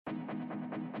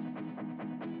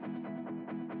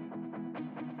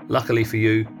Luckily for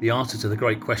you, the answer to the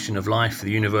great question of life, the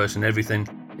universe and everything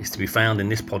is to be found in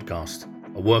this podcast,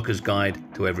 a worker's guide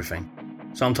to everything.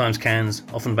 Sometimes cans,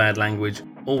 often bad language,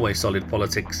 always solid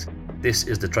politics. This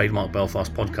is the Trademark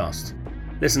Belfast podcast.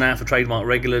 Listen out for Trademark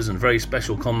regulars and very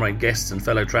special comrade guests and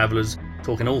fellow travellers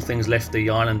talking all things Lefty,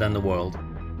 Ireland and the world.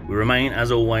 We remain,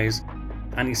 as always,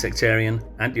 anti-sectarian,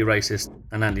 anti-racist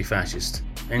and anti-fascist.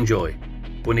 Enjoy.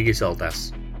 Buenos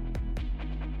soltas.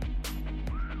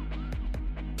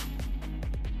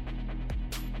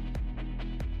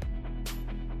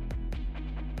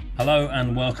 Hello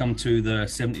and welcome to the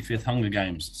 75th Hunger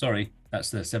Games. Sorry,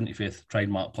 that's the 75th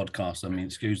Trademark podcast. I mean,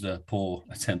 excuse the poor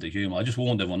attempt at humour. I just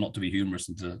warned everyone not to be humorous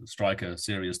and to strike a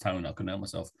serious tone. I couldn't help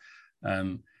myself.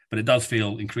 But it does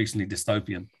feel increasingly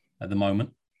dystopian at the moment,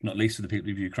 not least for the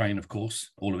people of Ukraine, of course,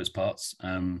 all of its parts.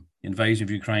 The invasion of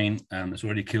Ukraine has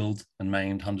already killed and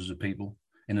maimed hundreds of people,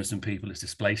 innocent people. It's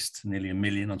displaced nearly 1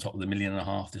 million on top of the 1.5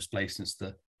 million displaced since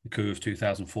the coup of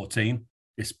 2014.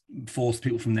 It's forced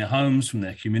people from their homes, from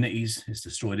their communities. It's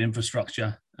destroyed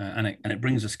infrastructure, and it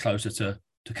brings us closer to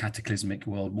cataclysmic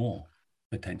world war,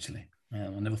 potentially. I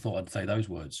never thought I'd say those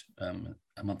words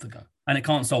a month ago. And it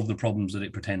can't solve the problems that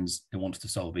it pretends it wants to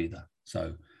solve either.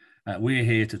 So we're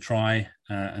here to try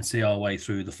and see our way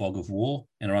through the fog of war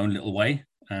in our own little way.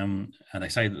 And they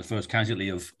say that the first casualty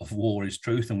of war is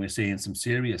truth, and we're seeing some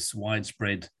serious,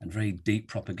 widespread and very deep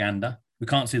propaganda. We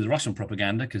can't see the Russian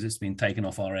propaganda because it's been taken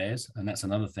off our airs, and that's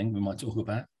another thing we might talk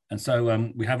about. And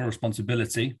so we have a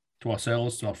responsibility to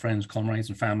ourselves, to our friends, comrades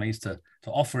and families to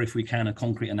offer, if we can, a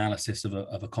concrete analysis of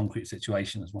a concrete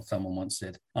situation, as what someone once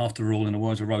said. After all, in the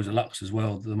words of Rosa Lux as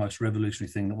well, the most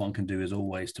revolutionary thing that one can do is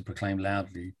always to proclaim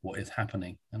loudly what is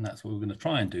happening. And that's what we're going to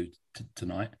try and do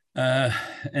tonight.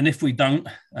 And if we don't,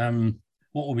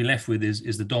 what we'll be left with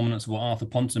is the dominance of what Arthur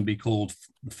Ponsonby called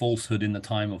the falsehood in the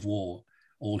time of war.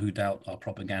 All who doubt our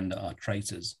propaganda are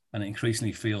traitors. And it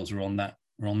increasingly feels we're on that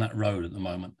road at the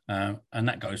moment. And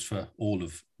that goes for all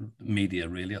of media,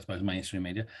 really, I suppose, mainstream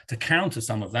media. To counter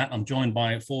some of that, I'm joined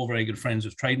by 4 very good friends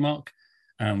of Trademark.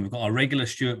 We've got our regular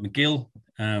Stuart McGill,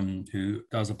 who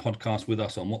does a podcast with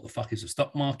us on what the fuck is the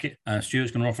stock market. Stuart's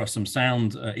going to offer us some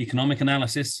sound economic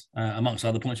analysis, amongst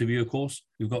other points of view, of course.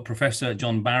 We've got Professor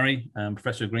John Barry,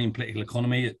 Professor of Green Political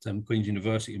Economy at Queen's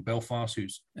University in Belfast,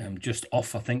 who's just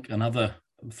off, I think, another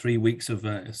 3 weeks of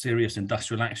serious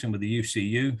industrial action with the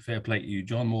UCU. Fair play to you,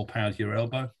 John. More power to your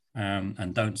elbow.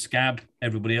 And don't scab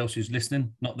everybody else who's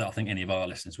listening. Not that I think any of our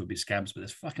listeners would be scabs, but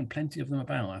there's fucking plenty of them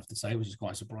about, I have to say, which is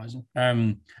quite surprising.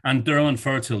 And Durowan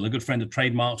Fertil, a good friend of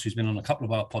Trademarks, who's been on a couple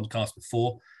of our podcasts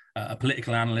before, a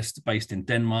political analyst based in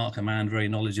Denmark, a man very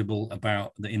knowledgeable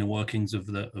about the inner workings of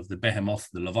the behemoth,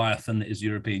 the Leviathan that is the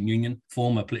European Union,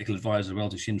 former political advisor as well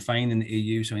to Sinn Féin in the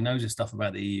EU, so he knows his stuff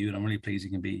about the EU, and I'm really pleased he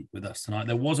can be with us tonight.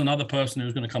 There was another person who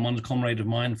was going to come on, a comrade of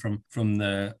mine from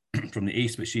the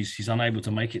East, but she's unable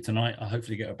to make it tonight. I'll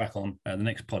hopefully get her back on the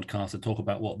next podcast to talk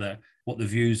about what the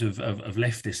views of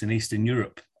leftists in Eastern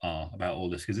Europe are about all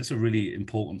this, because it's a really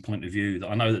important point of view that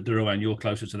I know that Durowan, you're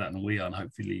closer to that than we are, and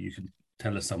hopefully you can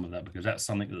tell us some of that, because that's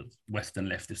something that Western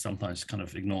leftists sometimes kind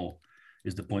of ignore,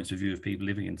 is the points of view of people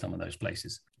living in some of those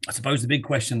places. I suppose the big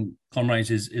question, comrades,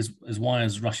 is why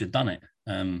has Russia done it?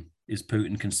 Is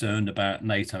Putin concerned about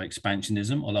NATO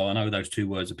expansionism? Although I know those two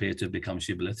words appear to have become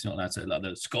shibboleths, not that, like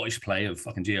the Scottish play of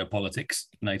fucking geopolitics,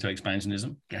 NATO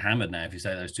expansionism. Get hammered now if you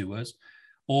say those two words.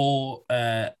 Or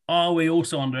are we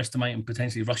also underestimating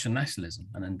potentially Russian nationalism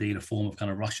and indeed a form of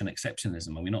kind of Russian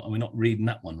exceptionalism? Are we not reading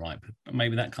that one right? But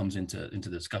maybe that comes into the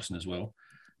discussion as well.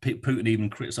 Putin even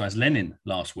criticized Lenin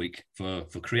last week for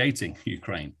creating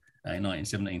Ukraine in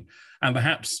 1917. And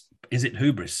perhaps is it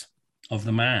hubris of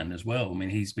the man as well? I mean,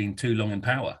 he's been too long in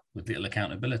power with little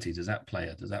accountability. Does that play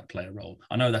a role?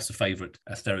 I know that's a favorite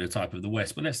stereotype of the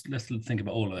West, but let's think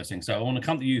about all of those things. So I want to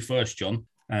come to you first, John.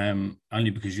 Only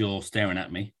because you're staring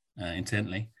at me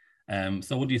intently.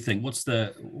 So what do you think?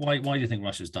 Why do you think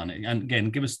Russia's done it? And again,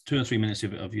 give us 2 or 3 minutes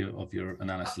of your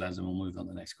analysis, lads, and we'll move on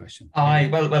to the next question.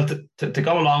 Well, to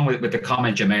go along with the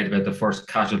comment you made about the first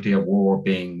casualty of war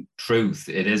being truth,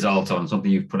 it is also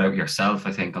something you've put out yourself,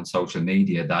 I think, on social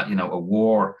media, that, you know, a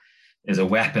war is a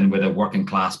weapon with a working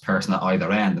class person at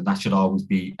either end, and that should always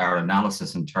be our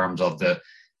analysis in terms of the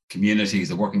communities,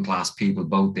 the working class people,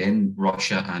 both in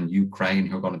Russia and Ukraine,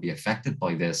 who are going to be affected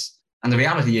by this. And the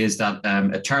reality is that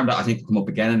a term that I think will come up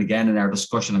again and again in our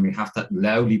discussion, and we have to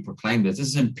loudly proclaim this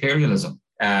is imperialism.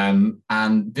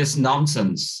 And this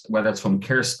nonsense, whether it's from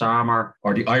Keir Starmer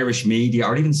or the Irish media,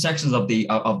 or even sections of the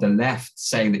left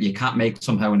saying that you can't make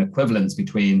somehow an equivalence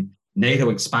between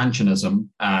NATO expansionism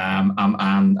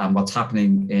and what's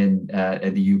happening in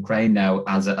the Ukraine now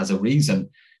as a reason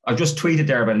I just tweeted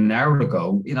there about an hour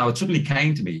ago, it suddenly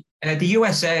came to me. The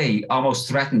USA almost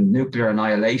threatened nuclear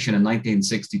annihilation in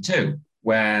 1962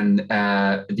 when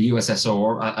the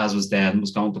USSR, as was then,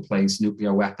 was going to place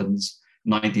nuclear weapons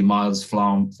 90 miles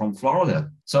from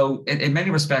Florida. So in many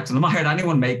respects, and I might heard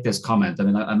anyone make this comment, I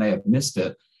mean, I may have missed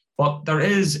it, but there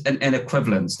is an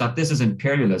equivalence that this is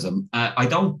imperialism. I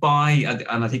don't buy,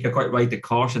 and I think you're quite right to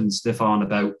caution Stefan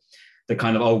about the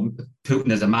kind of,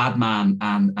 Putin is a madman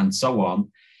and so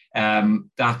on,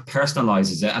 that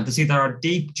personalizes it. And to see there are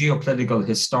deep geopolitical,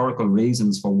 historical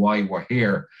reasons for why we're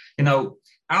here.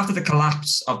 After the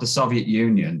collapse of the Soviet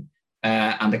Union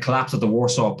and the collapse of the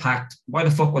Warsaw Pact, why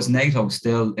the fuck was NATO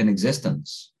still in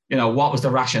existence? What was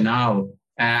the rationale?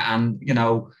 I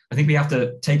think we have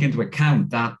to take into account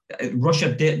that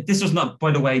Russia did, this does not,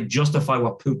 by the way, justify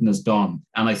what Putin has done.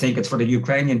 And I think it's for the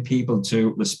Ukrainian people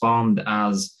to respond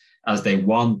as they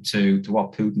want to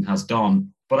what Putin has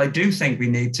done. But I do think we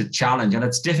need to challenge, and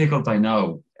it's difficult, I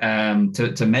know,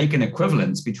 to make an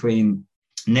equivalence between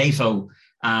NATO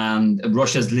and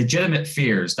Russia's legitimate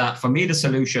fears that, for me, the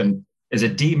solution is a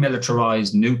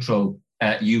demilitarized, neutral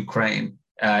Ukraine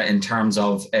in terms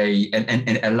of a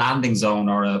landing zone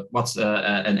or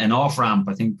an off-ramp,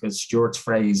 I think is Stuart's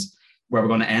phrase, where we're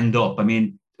going to end up. I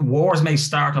mean, wars may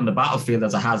start on the battlefield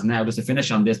as it has now, just to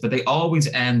finish on this, but they always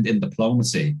end in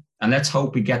diplomacy. And let's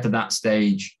hope we get to that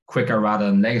stage quicker rather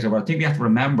than later. But I think we have to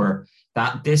remember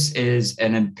that this is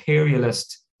an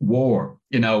imperialist war.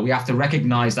 We have to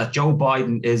recognize that Joe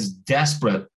Biden is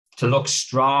desperate to look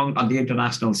strong on the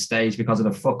international stage because of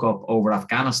the fuck up over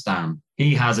Afghanistan.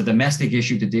 He has a domestic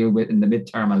issue to deal with in the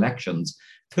midterm elections.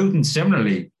 Putin,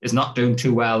 similarly, is not doing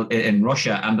too well in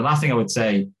Russia. And the last thing I would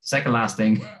say, second last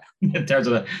thing, in terms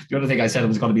of the other thing I said it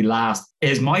was going to be last,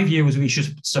 is my view is we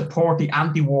should support the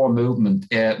anti-war movement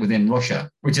within Russia,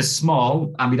 which is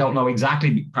small, and we don't know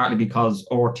exactly, partly because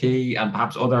RT and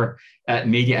perhaps other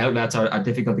media outlets are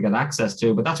difficult to get access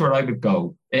to, but that's where I would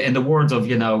go. In the words of,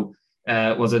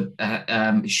 was it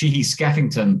Sheehy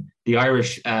Skeffington, the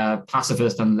Irish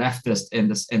pacifist and leftist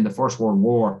in the First World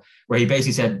War, where he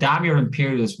basically said, damn your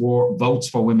imperialist war, votes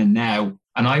for women now.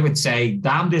 And I would say,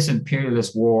 damn this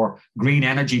imperialist war, green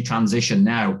energy transition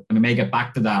now. And we may get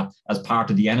back to that as part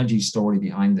of the energy story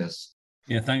behind this.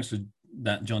 Yeah, thanks for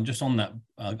that, John. Just on that,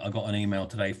 I got an email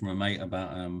today from a mate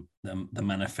about the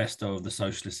manifesto of the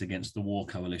Socialists Against the War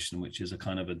Coalition, which is a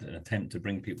kind of an attempt to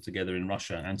bring people together in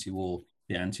Russia,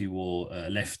 the anti-war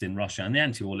left in Russia and the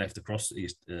anti-war left across the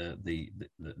East, the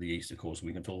East, of course.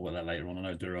 We can talk about that later on. I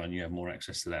know, Duran, you have more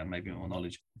access to that and maybe more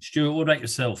knowledge. Stuart, what about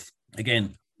yourself?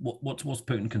 Again, what's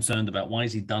Putin concerned about? Why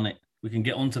has he done it? We can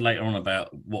get on to later on about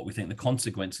what we think the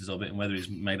consequences of it and whether he's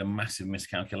made a massive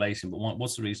miscalculation. But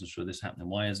what's the reasons for this happening?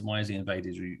 Why has he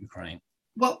invaded Ukraine?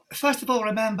 Well, first of all,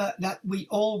 remember that we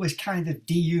always kind of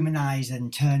dehumanize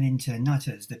and turn into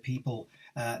nutters the people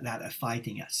that are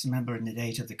fighting us. Remember, in the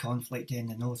days of the conflict in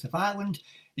the north of Ireland,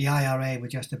 the IRA were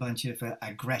just a bunch of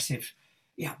aggressive,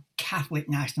 Catholic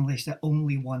nationalists that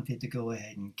only wanted to go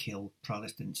ahead and kill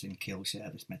Protestants and kill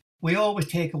servicemen. We always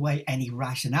take away any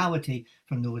rationality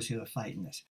from those who are fighting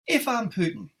us. If I'm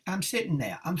Putin, I'm sitting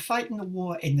there, I'm fighting the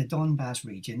war in the Donbass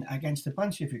region against a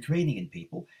bunch of Ukrainian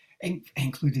people,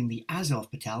 including the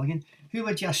Azov battalion, who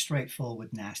are just straightforward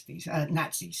Nazis, and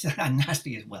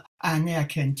nasty as well. And they're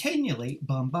continually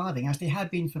bombarding, as they have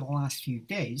been for the last few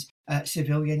days,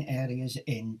 civilian areas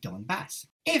in Donbass.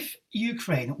 If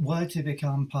Ukraine were to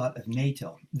become part of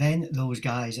NATO, then those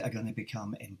guys are going to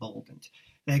become emboldened.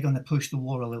 They're going to push the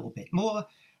war a little bit more.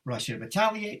 Russia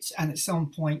retaliates, and at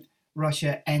some point,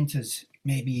 Russia enters,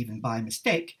 maybe even by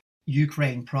mistake,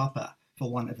 Ukraine proper,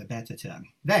 for want of a better term.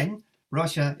 Then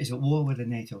Russia is at war with a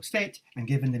NATO state, and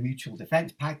given the mutual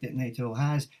defense pact that NATO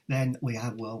has, then we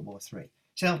have World War III.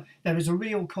 So there is a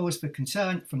real cause for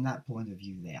concern from that point of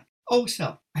view there.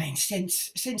 Also,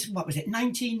 since what was it,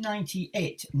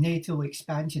 1998, NATO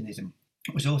expansionism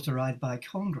was authorized by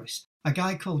Congress. A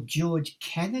guy called George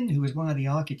Kennan, who was one of the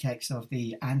architects of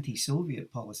the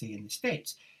anti-Soviet policy in the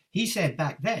States, he said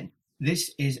back then,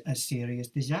 this is a serious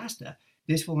disaster.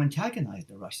 This will antagonize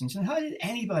the Russians. And how did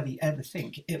anybody ever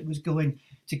think it was going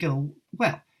to go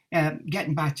well?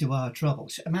 Getting back to our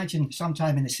troubles, imagine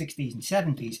sometime in the 60s and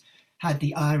 70s, had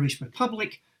the Irish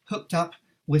Republic hooked up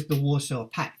with the Warsaw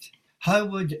Pact. How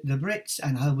would the Brits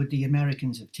and how would the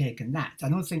Americans have taken that? I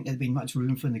don't think there'd been much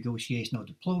room for negotiation or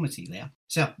diplomacy there.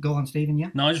 So go on, Stephen, yeah?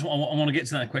 No, I want to get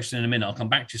to that question in a minute. I'll come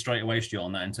back to you straight away, Stuart,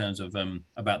 on that in terms of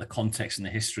about the context and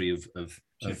the history of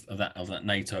that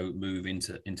NATO move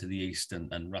into the East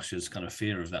and Russia's kind of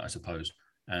fear of that, I suppose.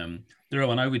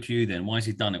 Daron, over to you then. Why has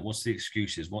he done it? What's the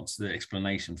excuses? What's the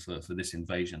explanation for this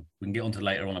invasion? We can get on to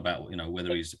later on about,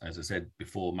 whether he's, as I said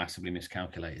before, massively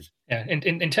miscalculated. Yeah,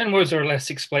 in 10 words or less,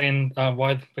 explain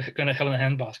why we're going to hell in a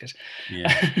handbasket.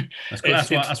 Yeah,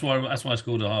 that's why it's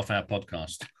called a half-hour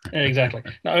podcast. Exactly.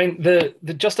 No, I mean,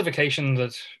 the justification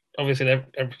that obviously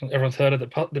everyone's heard of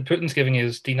that Putin's giving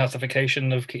is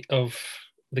denazification of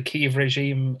the Kyiv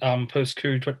regime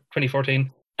post-coup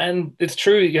 2014. And it's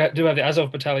true, you do have the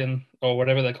Azov battalion, or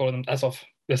whatever they're calling them, Azov.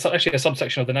 There's actually a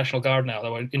subsection of the National Guard now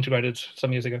that were integrated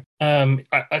some years ago,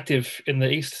 active in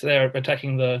the east. They're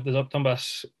attacking the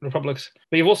Donbass republics.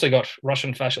 But you've also got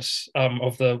Russian fascists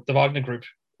of the Wagner group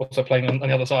also playing on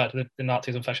the other side, the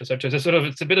Nazis and fascists. So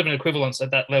it's a bit of an equivalence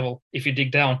at that level if you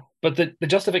dig down. But the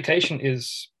justification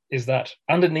is that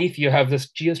underneath you have this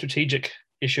geostrategic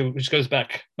issue, which goes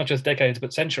back not just decades,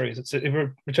 but centuries. If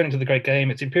we're returning to the great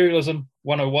game, it's imperialism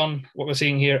 101, what we're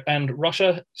seeing here. And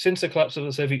Russia, since the collapse of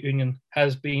the Soviet Union,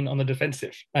 has been on the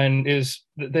defensive and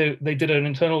they did an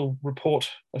internal report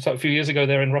a few years ago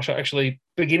there in Russia, actually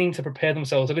beginning to prepare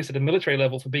themselves, at least at a military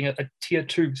level, for being a tier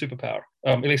 2 superpower,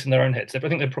 at least in their own heads. I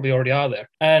think they probably already are there.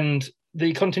 And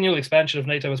the continual expansion of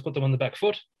NATO has put them on the back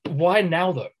foot. Why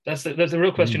now, though? That's the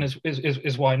real question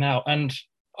is why now? And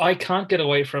I can't get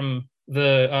away from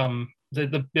the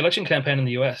election campaign in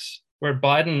the US, where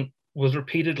Biden was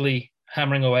repeatedly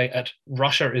hammering away at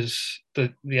Russia is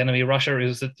the enemy, Russia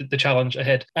is the challenge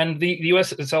ahead. And the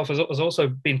US itself has also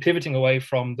been pivoting away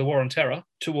from the war on terror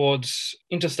towards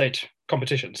interstate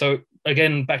competition. So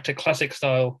again, back to classic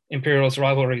style imperialist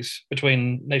rivalries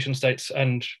between nation states,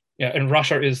 and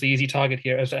Russia is the easy target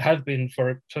here, as it has been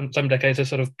for some decades, is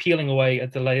sort of peeling away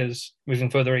at the layers moving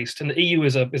further east. And the EU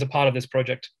is a part of this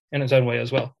project in its own way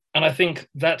as well. And I think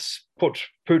that's put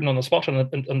Putin on the spot and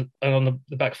on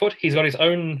the back foot. He's got his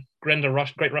own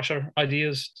Great Russia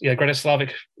ideas, Greater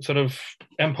Slavic sort of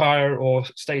empire or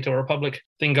state or republic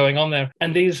thing going on there.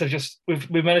 And these are just,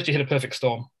 we've managed to hit a perfect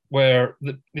storm where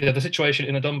the situation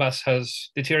in the Donbass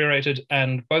has deteriorated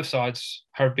and both sides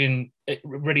have been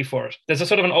ready for it. There's a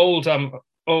sort of an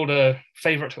old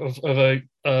favorite of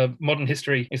a modern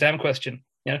history exam question.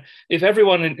 If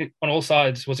everyone on all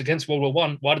sides was against World War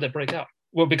I, why did it break out?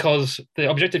 Well, because the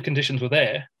objective conditions were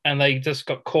there, and they just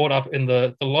got caught up in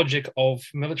the logic of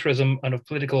militarism and of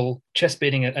political chest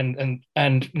beating and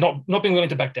not being willing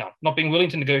to back down, not being willing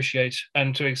to negotiate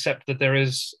and to accept that there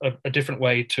is a different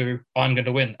way to I'm going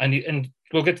to win. And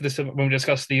we'll get to this when we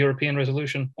discuss the European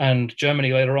resolution and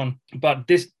Germany later on. But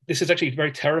this is actually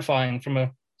very terrifying from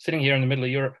sitting here in the middle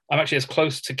of Europe. I'm actually as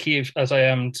close to Kyiv as I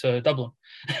am to Dublin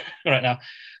right now.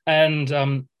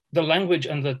 And the language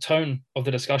and the tone of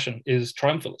the discussion is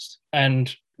triumphalist.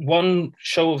 And one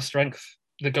show of strength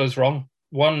that goes wrong,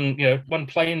 one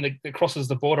plane that crosses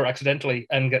the border accidentally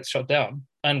and gets shot down,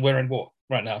 and we're in war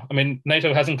right now. I mean,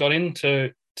 NATO hasn't got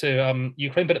into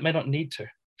Ukraine, but it may not need to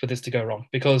for this to go wrong,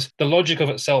 because the logic of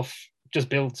itself just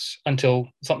builds until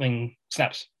something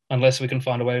snaps, unless we can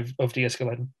find a way of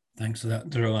de-escalating. Thanks for that,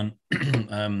 Daron.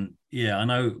 I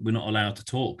know we're not allowed to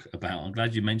talk about. I'm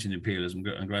glad you mentioned imperialism.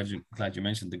 I'm glad you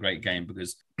mentioned the Great Game,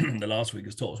 because the last week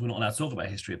has taught us we're not allowed to talk about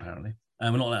history, apparently,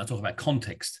 and we're not allowed to talk about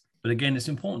context. But again, it's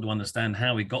important to understand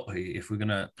how we got here if we're going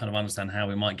to kind of understand how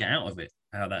we might get out of it,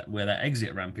 where that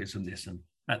exit ramp is from this. And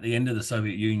at the end of the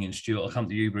Soviet Union, Stuart, I'll come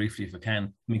to you briefly if I can.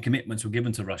 I mean, commitments were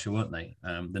given to Russia, weren't they?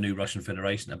 The new Russian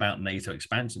Federation about NATO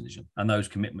expansionism, and those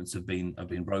commitments have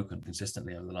been broken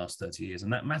consistently over the last 30 years,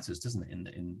 and that matters, doesn't it,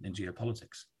 in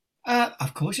geopolitics?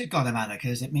 Of course it's got to matter,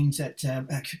 because it means that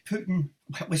Putin,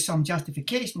 with some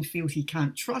justification, feels he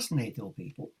can't trust NATO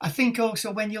people. I think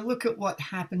also when you look at what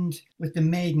happened with the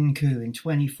Maidan coup in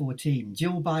 2014,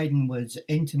 Joe Biden was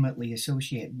intimately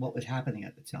associated with what was happening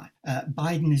at the time.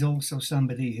 Biden is also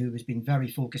somebody who has been very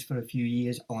focused for a few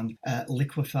years on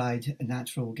liquefied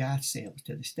natural gas sales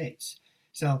to the States.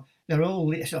 So they're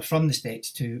all from the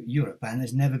States to Europe, and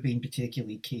has never been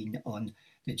particularly keen on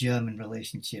the German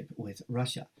relationship with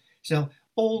Russia. So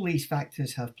all these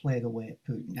factors have played away at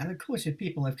Putin. And of course, if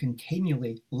people have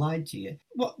continually lied to you,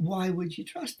 why would you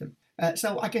trust them?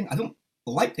 So I don't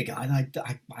like the guy,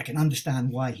 and I can understand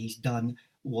why he's done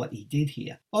what he did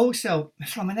here. Also,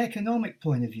 from an economic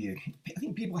point of view, I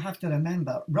think people have to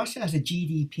remember Russia has a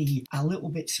GDP a little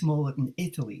bit smaller than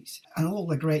Italy's. And all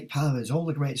the great powers, all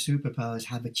the great superpowers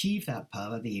have achieved that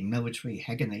power, the military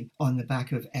hegemony, on the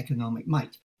back of economic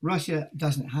might. Russia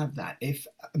doesn't have that. If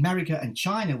America and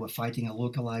China were fighting a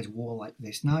localized war like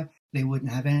this now, they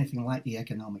wouldn't have anything like the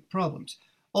economic problems.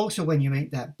 Also, when you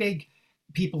ain't that big,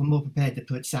 people are more prepared to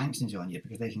put sanctions on you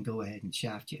because they can go ahead and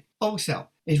shaft you. Also,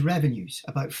 his revenues,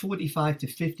 about 45 to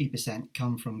 50%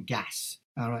 come from gas.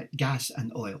 All right, gas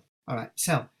and oil. All right,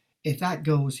 so if that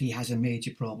goes, he has a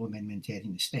major problem in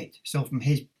maintaining the state. So from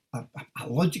his a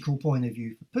logical point of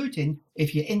view for Putin,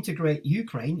 if you integrate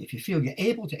Ukraine, if you feel you're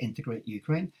able to integrate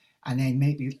Ukraine, and then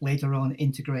maybe later on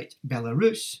integrate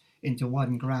Belarus into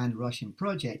one grand Russian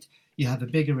project, you have a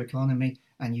bigger economy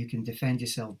and you can defend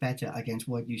yourself better against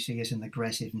what you see as an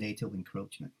aggressive NATO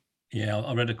encroachment. Yeah,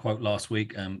 I read a quote last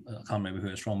week. I can't remember who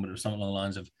it's from, but it was something along the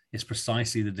lines of, it's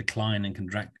precisely the decline and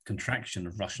contraction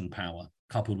of Russian power,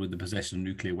 coupled with the possession of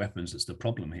nuclear weapons, that's the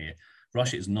problem here.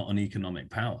 Russia is not an economic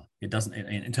power. It doesn't,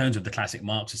 in terms of the classic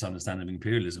Marxist understanding of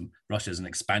imperialism, Russia is an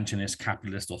expansionist,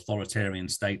 capitalist, authoritarian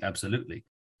state, absolutely.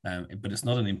 But it's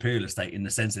not an imperialist state in the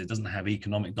sense that it doesn't have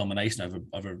economic domination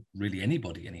over really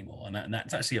anybody anymore. And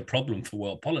that's actually a problem for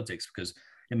world politics, because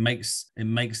it makes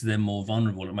them more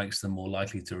vulnerable. It makes them more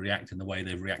likely to react in the way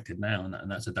they've reacted now,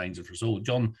 and that's a danger for us all.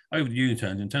 John, over to you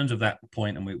in terms of that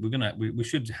point, and we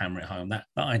should hammer it home, that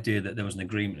idea that there was an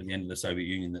agreement at the end of the Soviet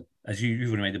Union that, as you've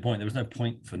already made the point, there was no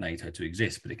point for NATO to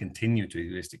exist, but it continued to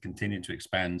exist, it continued to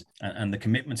expand, and the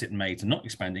commitments it made to not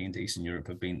expanding into Eastern Europe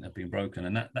have been broken,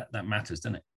 and that matters,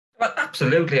 doesn't it? Well,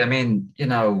 absolutely. I mean,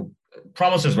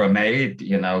 promises were made, to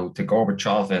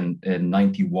Gorbachev in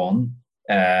 91.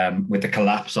 With the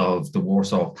collapse of the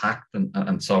Warsaw Pact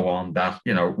and so on, that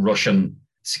Russian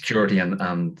security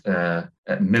and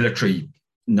military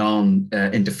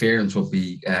non-interference will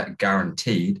be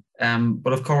guaranteed.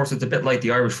 But of course, it's a bit like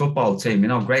the Irish football team,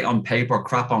 great on paper,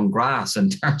 crap on grass in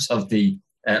terms of the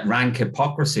rank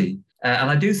hypocrisy.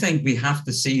 And I do think we have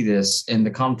to see this in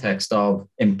the context of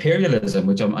imperialism,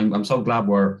 which I'm so glad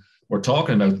we're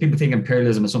talking about. People think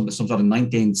imperialism is some sort of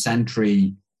 19th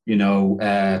century,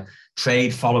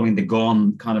 trade following the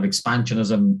gun kind of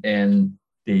expansionism in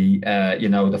the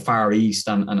the Far East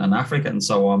and Africa and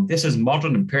so on. This is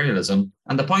modern imperialism.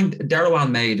 And the point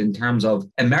Derwan made in terms of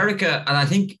America, and I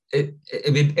think it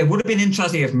would have been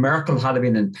interesting if Merkel had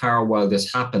been in power while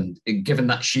this happened, given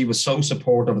that she was so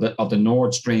supportive of the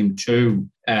Nord Stream 2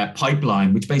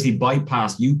 pipeline, which basically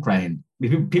bypassed Ukraine.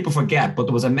 People forget, but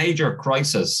there was a major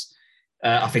crisis.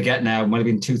 I forget now, it might have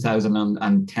been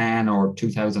 2010 or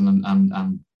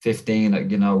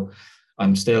 2015,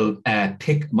 I'm still I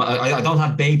don't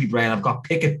have baby brain. I've got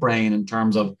picket brain in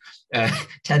terms of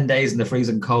 10 days in the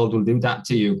freezing cold will do that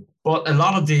to you. But a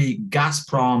lot of the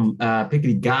Gazprom,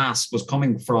 particularly gas, was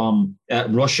coming from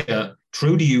Russia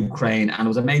through the Ukraine, and it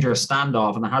was a major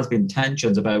standoff, and there has been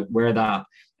tensions about where that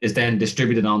is then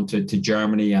distributed on to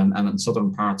Germany and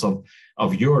southern parts of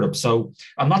Europe. So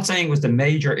I'm not saying it was the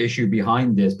major issue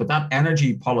behind this, but that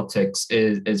energy politics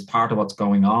is part of what's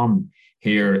going on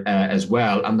here as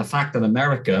well. And the fact that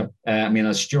America,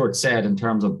 as Stuart said, in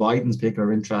terms of Biden's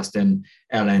particular interest in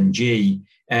LNG,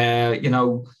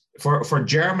 for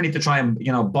Germany to try and,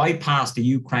 bypass the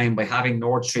Ukraine by having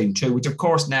Nord Stream 2, which of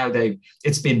course now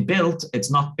it's been built, it's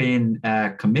not been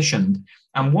commissioned.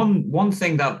 And one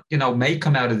thing that, may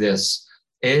come out of this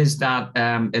is that,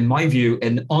 in my view,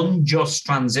 an unjust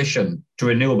transition to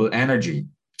renewable energy,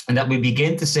 and that we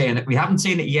begin to see, and we haven't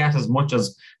seen it yet as much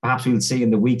as perhaps we'll see in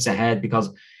the weeks ahead,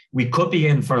 because we could be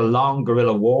in for a long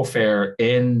guerrilla warfare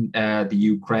in the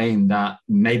Ukraine that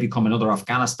may become another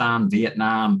Afghanistan,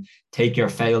 Vietnam, take your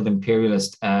failed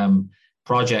imperialist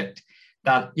project.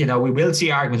 That, we will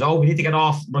see arguments, we need to get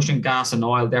off Russian gas and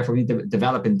oil, therefore we need to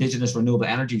develop indigenous renewable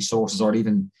energy sources, or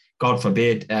even, God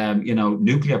forbid,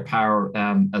 nuclear power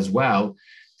as well.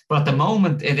 But at the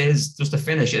moment, it is just to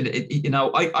finish.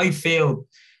 I feel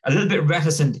a little bit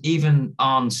reticent even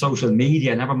on social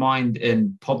media, never mind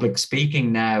in public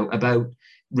speaking now, about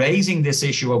raising this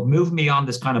issue of moving beyond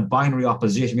this kind of binary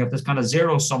opposition. We have this kind of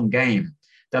zero-sum game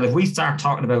that if we start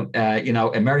talking about,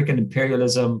 American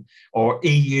imperialism or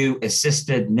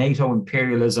EU-assisted NATO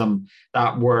imperialism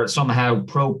that were somehow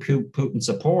pro-Putin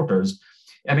supporters,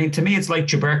 to me, it's like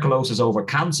tuberculosis over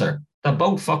cancer. They're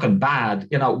both fucking bad.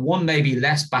 One may be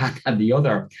less bad than the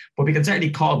other, but we can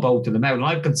certainly call both of them out. And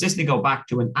I've consistently go back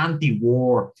to an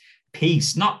anti-war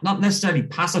peace, not necessarily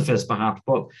pacifist perhaps,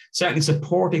 but certainly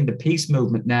supporting the peace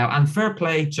movement now. And fair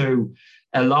play to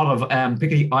a lot of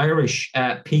particularly Irish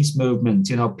peace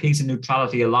movements, Peace and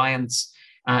Neutrality Alliance,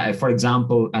 for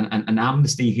example, and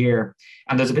Amnesty here.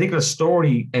 And there's a particular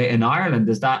story in Ireland,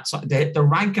 is that the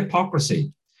rank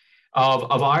hypocrisy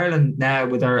of Ireland now,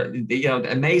 with their,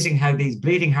 amazing how these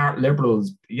bleeding heart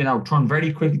liberals, turn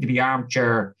very quickly to be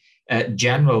armchair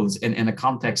generals in a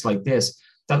context like this,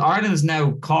 that Ireland is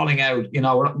now calling out,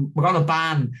 we're going to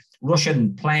ban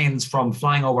Russian planes from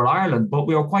flying over Ireland, but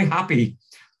we are quite happy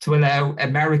to allow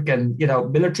American,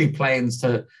 military planes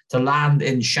to land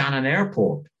in Shannon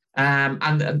Airport. And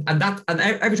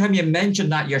every time you mention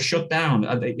that, you're shut down.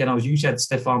 As you said,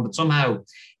 Stefan, but somehow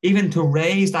even to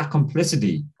raise that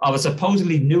complicity of a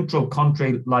supposedly neutral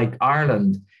country like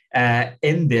Ireland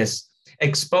in this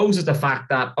exposes the fact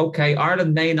that, okay,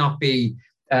 Ireland may not be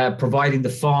providing the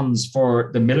funds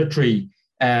for the military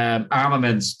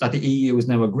armaments that the EU has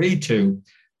now agreed to,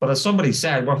 but as somebody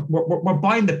said, we're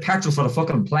buying the petrol for the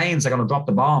fucking planes that are going to drop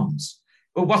the bombs.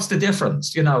 Well, what's the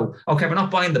difference? Okay, we're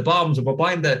not buying the bombs, but we're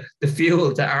buying the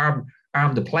fuel to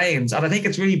arm the planes. And I think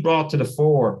it's really brought to the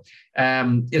fore,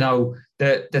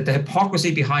 the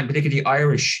hypocrisy behind particularly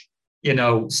Irish,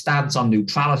 stance on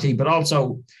neutrality, but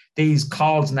also these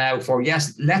calls now for,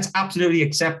 yes, let's absolutely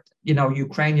accept,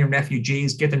 Ukrainian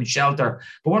refugees, give them shelter.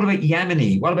 But what about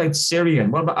Yemeni? What about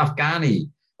Syrian? What about Afghani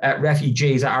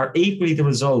refugees that are equally the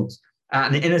result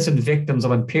and innocent victims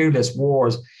of imperialist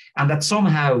wars? And that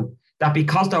somehow, that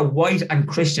because they're white and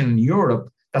Christian in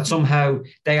Europe, that somehow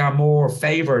they are more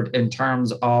favored in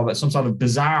terms of some sort of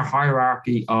bizarre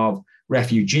hierarchy of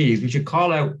refugees. We should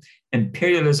call out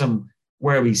imperialism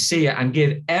where we see it and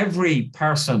give every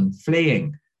person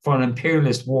fleeing for an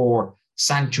imperialist war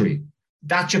sanctuary.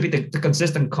 That should be the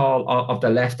consistent call of the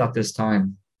left at this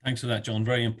time. Thanks for that, John.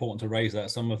 Very important to raise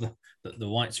that. Some of the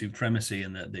white supremacy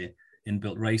and the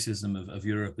inbuilt racism of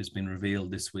Europe has been revealed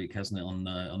this week, hasn't it, on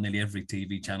nearly every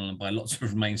TV channel and by lots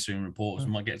of mainstream reports. We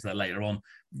might get to that later on.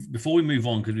 Before we move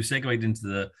on, because we segued into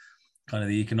the kind of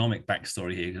the economic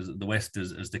backstory here, because the West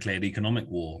has declared economic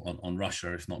war on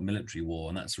Russia, if not military war,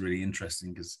 and that's really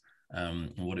interesting because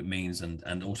what it means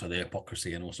and also the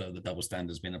hypocrisy and also the double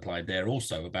standards being applied there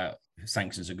also about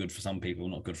sanctions are good for some people,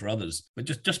 not good for others. But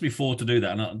just before to do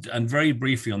that, and very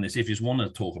briefly on this, if you just want to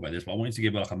talk about this, but I wanted to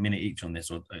give like a minute each on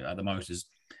this, or at the most, is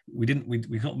we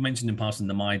got mentioned in passing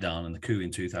the Maidan and the coup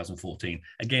in 2014.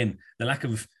 Again, the lack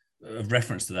of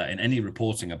reference to that in any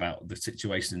reporting about the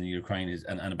situation in the Ukraine is,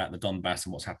 and about the Donbass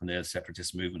and what's happened there, the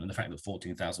separatist movement, and the fact that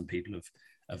 14,000 people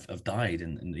have died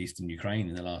in eastern Ukraine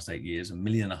in the last 8 years. 1.5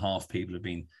 million people have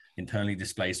been internally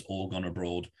displaced or gone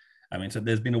abroad. I mean, so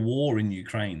there's been a war in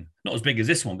Ukraine, not as big as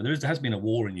this one, but there has been a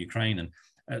war in Ukraine.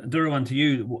 And Durawan, to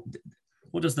you,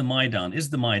 what does the Maidan? Is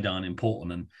the Maidan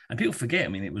important? And people forget, I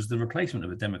mean, it was the replacement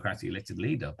of a democratic elected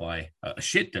leader by a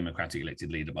shit democratic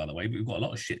elected leader, by the way. But we've got a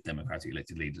lot of shit democratic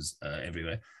elected leaders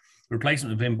everywhere.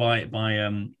 Replacement of him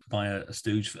by a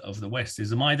stooge of the West. Is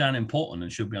the Maidan important,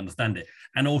 and should we understand it?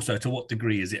 And also, to what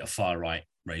degree is it a far right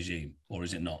regime, or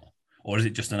is it not? Or is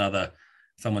it just another?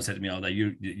 Someone said to me, "Oh,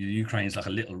 Ukraine is like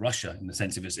a little Russia in the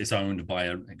sense of it's owned by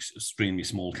an extremely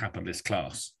small capitalist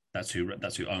class. That's who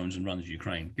owns and runs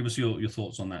Ukraine." Give us your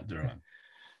thoughts on that, Durawan.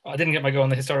 I didn't get my go on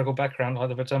the historical background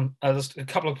either, but just a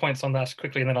couple of points on that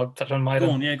quickly, and then I'll touch on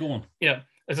Maidan. Go on. Yeah.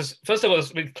 First of all,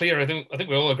 let's be clear. I think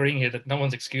we're all agreeing here that no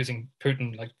one's excusing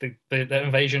Putin. Like the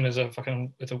invasion is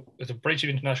it's a breach of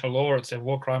international law. It's a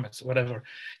war crime. It's whatever.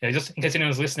 Just in case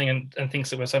anyone's listening and thinks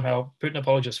that we're somehow Putin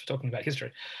apologists for talking about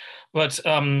history, but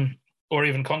or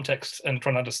even context and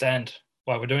trying to understand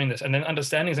why we're doing this. And then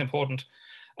understanding is important.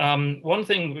 One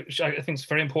thing which I think is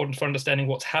very important for understanding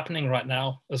what's happening right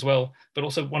now as well, but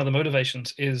also one of the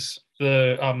motivations is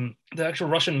the actual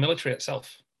Russian military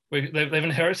itself. They've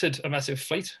inherited a massive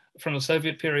fleet from the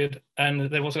Soviet period, and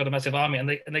they've also got a massive army, and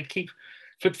they keep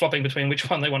flip-flopping between which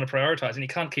one they want to prioritize, and you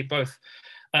can't keep both.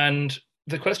 And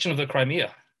the question of the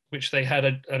Crimea, which they had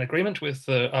an agreement with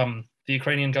the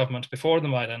Ukrainian government before the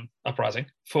Maidan uprising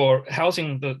for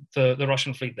housing the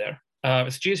Russian fleet there.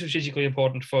 It's geostrategically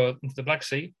important for the Black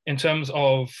Sea in terms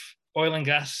of oil and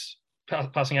gas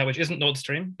passing out, which isn't Nord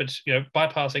Stream, but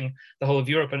bypassing the whole of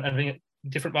Europe and having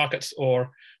different markets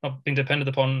or not being dependent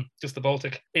upon just the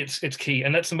Baltic. It's key,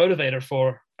 and that's the motivator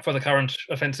for the current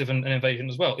offensive and invasion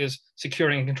as well, is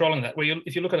securing and controlling that.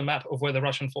 If you look at a map of where the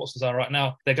Russian forces are right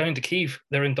now, they're going to Kyiv,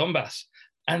 they're in Donbass,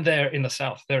 and they're in the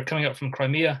south. They're coming up from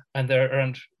Crimea, and they're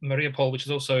around Mariupol, which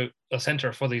is also a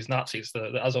center for these Nazis,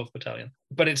 the Azov battalion.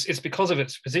 But it's because of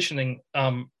its positioning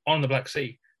on the Black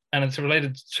Sea, and it's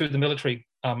related to the military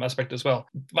aspect as well.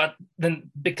 But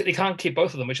then they can't keep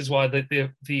both of them, which is why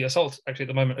the assault actually at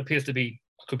the moment appears to be,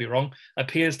 I could be wrong,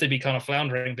 appears to be kind of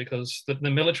floundering, because the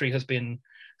military has been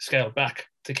scaled back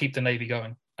to keep the Navy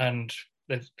going. And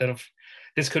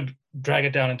this could drag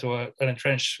it down into an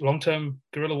entrenched long-term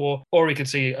guerrilla war, or we could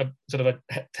see a sort of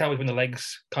a tail between the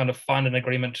legs, kind of find an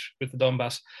agreement with the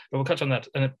Donbass. But we'll touch on that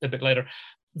a bit later.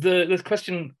 The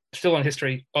question still on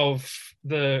history of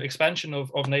the expansion of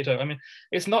NATO. I mean,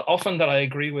 it's not often that I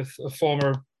agree with a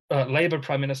former Labour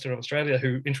Prime Minister of Australia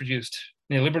who introduced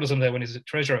neoliberalism there when he was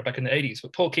treasurer back in the 80s.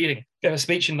 But Paul Keating gave a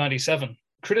speech in 97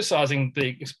 criticizing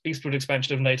the eastward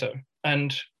expansion of NATO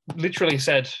and literally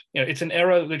said, it's an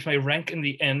error which may rank in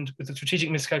the end with the strategic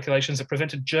miscalculations that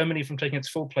prevented Germany from taking its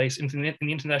full place in the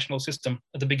international system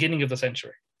at the beginning of the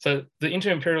century. So the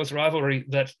inter-imperialist rivalry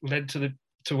that led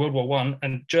to World War I,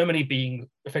 and Germany being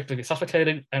effectively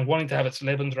suffocated and wanting to have its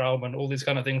Lebensraum and all these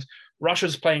kind of things,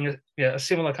 Russia's playing a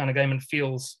similar kind of game and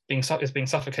is being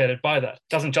suffocated by that.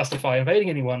 Doesn't justify invading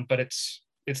anyone, but it's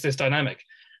this dynamic.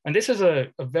 And this is a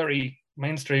very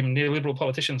mainstream neoliberal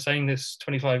politician saying this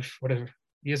 25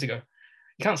 years ago.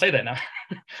 You can't say that now.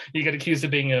 You get accused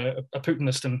of being a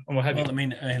Putinist and what have you. Well, I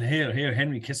mean, and here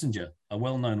Henry Kissinger, a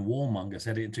well-known warmonger,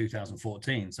 said it in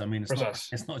 2014. So I mean,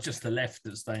 it's not just the left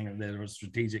that's saying that there are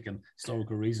strategic and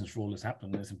historical reasons for all this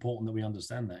happening. It's important that we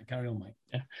understand that. Carry on,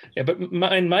 mate. Yeah. But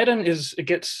in Maidan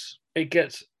it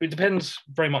depends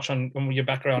very much on your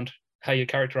background, how you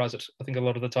characterize it. I think a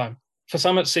lot of the time. For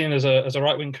some, it's seen as a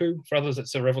right-wing coup. For others,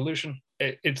 it's a revolution.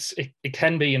 It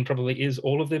can be and probably is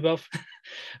all of the above.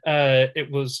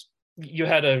 You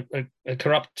had a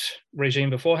corrupt regime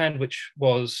beforehand, which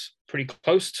was pretty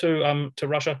close to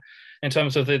Russia in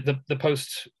terms of the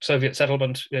post-Soviet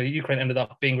settlement. Ukraine ended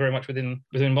up being very much within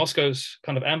Moscow's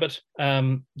kind of ambit.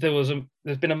 There's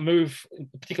been a move,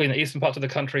 particularly in the eastern parts of the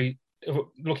country,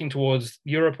 looking towards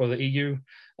Europe or the EU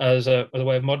as a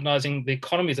way of modernizing. The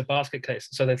economy is a basket case,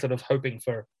 so they're sort of hoping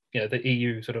for the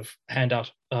EU sort of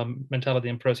handout mentality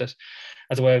and process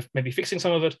as a way of maybe fixing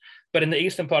some of it. But in the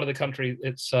eastern part of the country,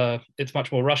 it's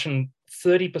much more Russian.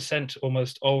 30%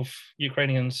 almost of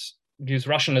Ukrainians use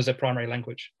Russian as their primary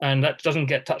language, and that doesn't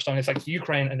get touched on. It's like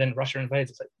Ukraine and then Russia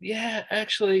invades. It's like,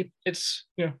 actually, it's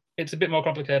a bit more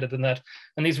complicated than that.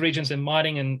 And these regions in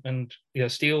mining and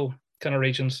steel kind of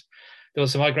regions, there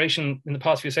was some migration in the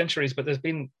past few centuries, but there's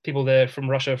been people there from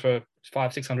Russia for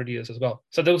 500-600 years as well.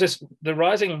 So there was the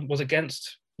rising was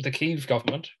against the Kyiv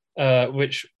government,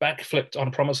 which backflipped on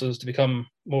promises to become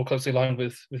more closely aligned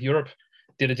with Europe,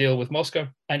 did a deal with Moscow.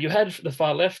 And you had the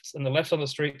far left and the left on the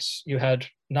streets, you had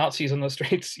Nazis on the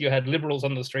streets, you had liberals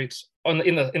on the streets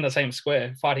in the same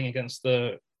square fighting against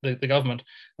the government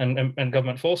and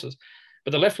government forces.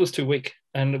 But the left was too weak,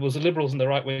 and it was the liberals and the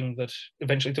right wing that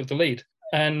eventually took the lead.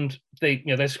 And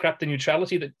they scrapped the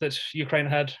neutrality that Ukraine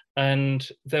had. And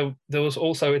there was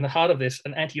also in the heart of this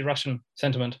an anti-Russian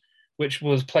sentiment, which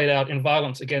was played out in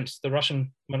violence against the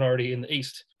Russian minority in the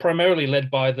east, primarily led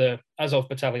by the Azov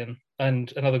Battalion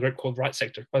and another group called Right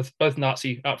Sector, both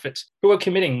Nazi outfits, who were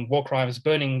committing war crimes,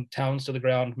 burning towns to the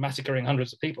ground, massacring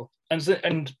hundreds of people.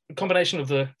 And a combination of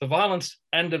the violence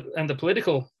and the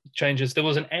political changes, there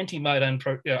was an anti-Maidan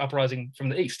uprising from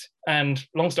the east. And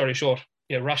long story short,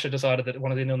 Russia decided that it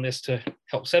wanted in on this to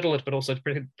help settle it, but also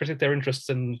to protect their interests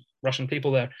and Russian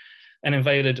people there, and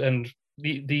invaded. And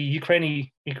the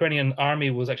Ukrainian army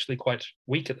was actually quite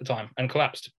weak at the time and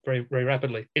collapsed very, very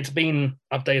rapidly. It's been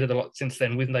updated a lot since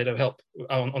then with NATO help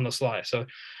on the sly. So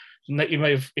you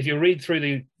may have, if you read through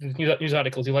the news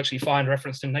articles, you'll actually find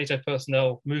reference to NATO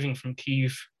personnel moving from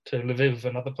Kyiv to Lviv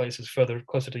and other places further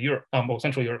closer to Europe, or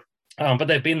Central Europe. But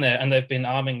they've been there and they've been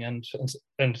arming and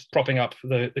propping up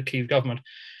the Kyiv government.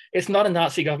 It's not a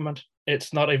Nazi government.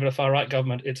 It's not even a far-right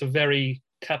government. It's a very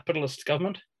capitalist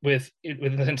government with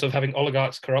the sense of having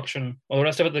oligarchs, corruption, all the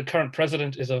rest of it. The current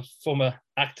president is a former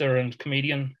actor and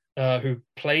comedian who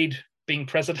played being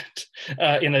president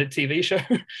in a TV show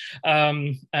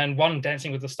and won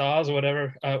Dancing with the Stars or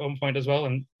whatever at one point as well.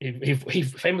 And he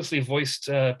famously voiced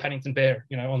Paddington Bear,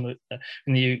 in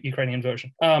the Ukrainian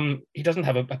version. He doesn't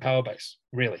have a power base,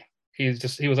 really. He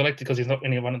was elected because he's not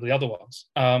any one of the other ones.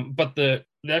 But the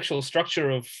actual structure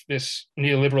of this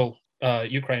neoliberal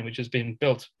Ukraine, which has been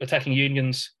built, attacking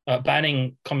unions,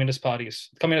 banning communist parties.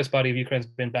 The Communist Party of Ukraine has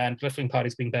been banned, left-wing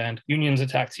parties being banned, unions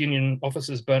attacked, union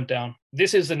offices burnt down.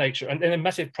 This is the nature, and then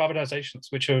massive privatizations,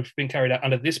 which have been carried out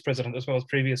under this president as well as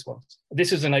previous ones.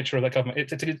 This is the nature of that government.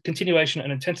 It's a continuation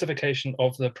and intensification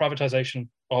of the privatization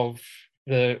of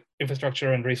the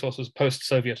infrastructure and resources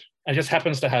post-Soviet. And it just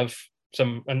happens to have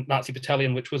a Nazi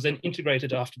battalion, which was then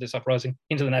integrated after this uprising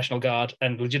into the National Guard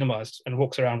and legitimized and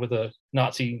walks around with a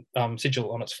Nazi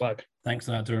sigil on its flag. Thanks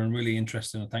for that, Darren. Really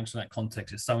interesting. And thanks for that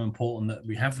context. It's so important that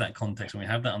we have that context and we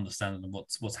have that understanding of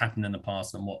what's happened in the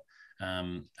past and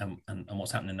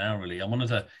what's happening now, really.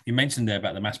 You mentioned there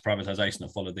about the mass privatization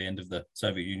that followed the end of the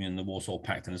Soviet Union, the Warsaw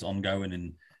Pact, and is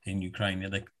ongoing in Ukraine.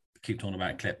 They keep talking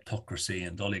about kleptocracy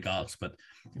and oligarchs, but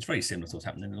it's very similar to what's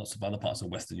happening in lots of other parts of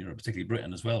Western Europe, particularly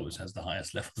Britain as well, which has the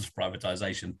highest levels of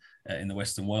privatization in the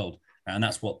Western world. And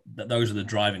those are the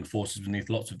driving forces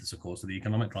beneath lots of this, of course, are the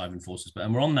economic driving forces.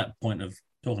 And we're on that point of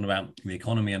talking about the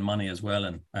economy and money as well.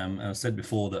 And I said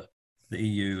before that the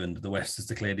EU and the West has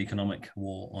declared economic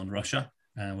war on Russia.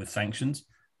 with sanctions.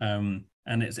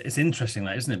 And it's interesting,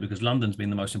 that, isn't it? Because London's been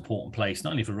the most important place,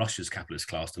 not only for Russia's capitalist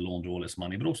class to launder all its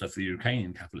money, but also for the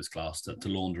Ukrainian capitalist class to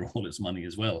launder all its money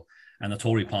as well. And the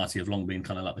Tory party have long been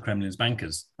kind of like the Kremlin's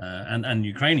bankers, and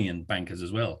Ukrainian bankers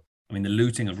as well. I mean, the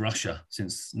looting of Russia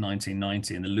since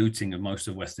 1990 and the looting of most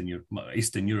of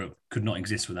Eastern Europe could not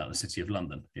exist without the City of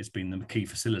London. It's been the key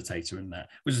facilitator in that,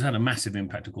 which has had a massive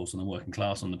impact, of course, on the working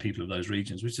class, on the people of those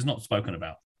regions, which is not spoken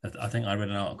about. I think I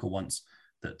read an article once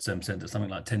that said that something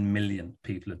like 10 million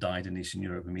people have died in Eastern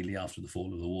Europe immediately after the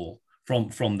fall of the war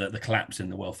from the collapse in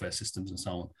the welfare systems and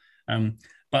so on.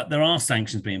 But there are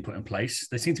sanctions being put in place.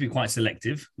 They seem to be quite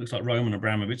selective. Looks like Roman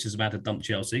Abramovich is about to dump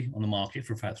Chelsea on the market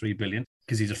for about $3 billion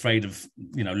because he's afraid of,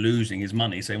 losing his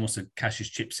money. So he wants to cash his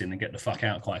chips in and get the fuck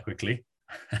out quite quickly.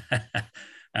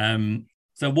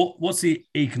 So what's the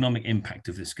economic impact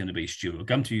of this going to be, Stuart? I'll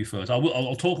come to you first.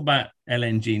 I'll talk about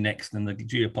LNG next and the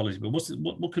geopolitics, but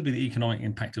what could be the economic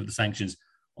impact of the sanctions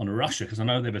on Russia? Because I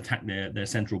know they've attacked their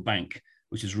central bank,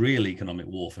 which is real economic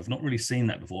warfare. I've not really seen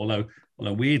that before,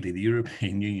 although weirdly, the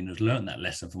European Union has learned that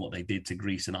lesson from what they did to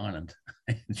Greece and Ireland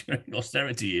during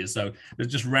austerity years. So they've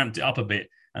just ramped it up a bit,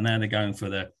 and now they're going for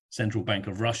the central bank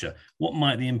of Russia. What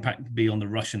might the impact be on the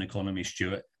Russian economy,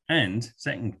 Stuart? And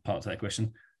second part to that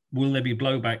question, will there be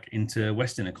blowback into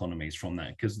Western economies from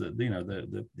that? Because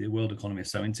the world economy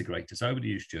is so integrated. So over to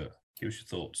you, Stuart. Give us your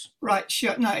thoughts. Right,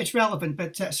 sure. No, it's relevant,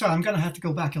 but sorry, I'm going to have to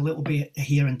go back a little bit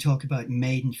here and talk about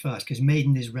Maidan first, because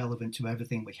Maidan is relevant to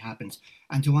everything which happens.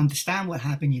 And to understand what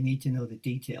happened, you need to know the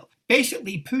detail.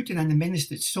 Basically, Putin and the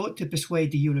ministers sought to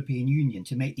persuade the European Union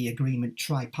to make the agreement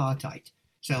tripartite.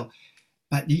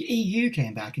 But the EU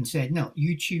came back and said, no,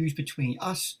 you choose between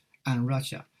us and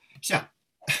Russia. So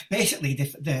basically,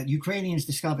 the Ukrainians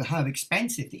discovered how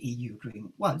expensive the EU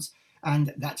agreement was,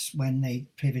 and that's when they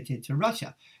pivoted to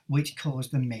Russia, which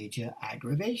caused a major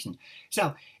aggravation.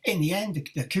 So in the end,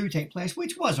 the coup took place,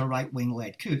 which was a right-wing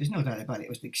led coup. There's no doubt about it. It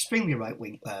was an extremely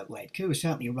right-wing led coup,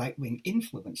 certainly right-wing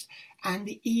influenced. And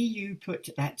the EU put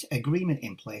that agreement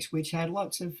in place, which had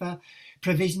lots of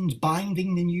provisions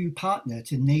binding the new partner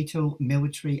to NATO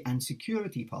military and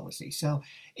security policy. So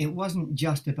it wasn't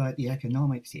just about the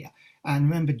economics here. And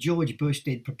remember, George Bush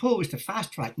did propose to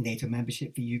fast-track NATO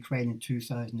membership for Ukraine in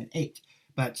 2008,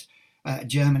 but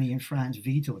Germany and France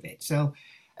vetoed it. So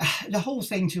the whole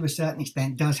thing, to a certain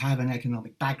extent, does have an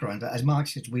economic background, but as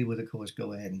Marxists, we would, of course,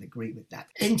 go ahead and agree with that.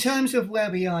 In terms of where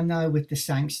we are now with the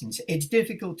sanctions, it's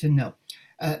difficult to know.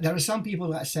 There are some people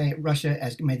that say Russia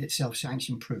has made itself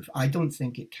sanction-proof. I don't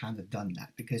think it can have done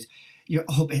that, because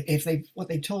what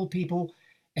they told people,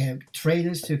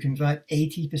 traders, to convert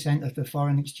 80% of the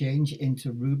foreign exchange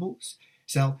into rubles.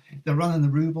 So the run on the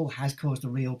ruble has caused a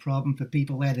real problem for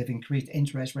people there. They've increased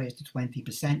interest rates to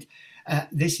 20%.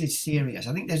 This is serious.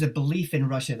 I think there's a belief in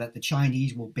Russia that the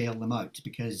Chinese will bail them out,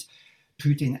 because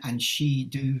Putin and Xi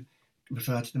do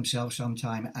refer to themselves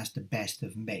sometime as the best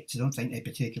of mates. I don't think they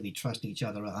particularly trust each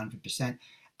other 100%.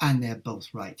 And they're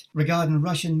both right. Regarding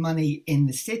Russian money in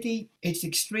the city, it's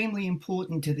extremely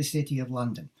important to the City of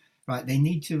London. Right, they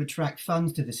need to attract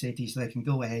funds to the city so they can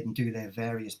go ahead and do their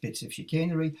various bits of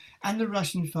chicanery, and the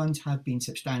Russian funds have been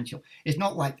substantial. It's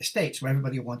not like the States, where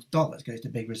everybody wants dollars because it's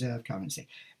the big reserve currency.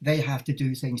 They have to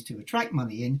do things to attract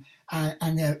money in,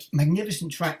 and their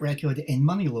magnificent track record in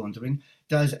money laundering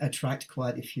does attract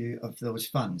quite a few of those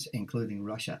funds, including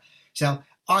Russia. So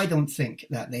I don't think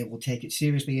that they will take it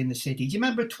seriously in the city. Do you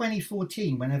remember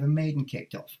 2014, whenever Maidan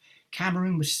kicked off?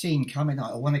 Cameron was seen coming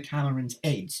out, or one of Cameron's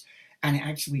aides, and it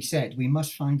actually said, we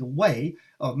must find a way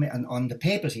of, on the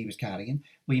papers he was carrying,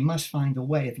 we must find a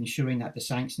way of ensuring that the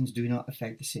sanctions do not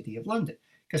affect the City of London.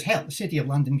 Because hell, the City of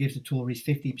London gives the Tories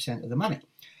 50% of the money.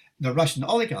 The Russian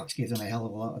oligarchs give them a hell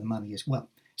of a lot of the money as well.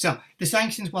 So the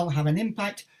sanctions will have an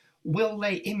impact. Will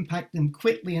they impact them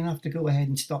quickly enough to go ahead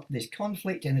and stop this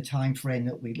conflict in a time frame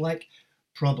that we'd like?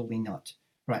 Probably not.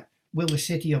 Right. Will the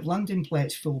City of London play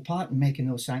its full part in making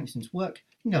those sanctions work?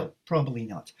 No, probably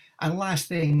not. And last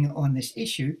thing on this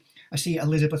issue, I see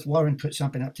Elizabeth Warren put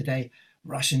something up today.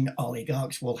 Russian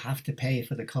oligarchs will have to pay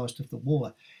for the cost of the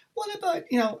war. What about,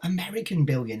 American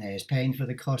billionaires paying for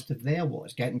the cost of their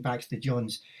wars? Getting back to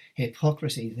John's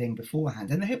hypocrisy thing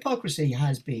beforehand. And the hypocrisy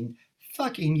has been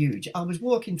fucking huge. I was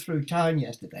walking through town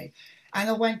yesterday, and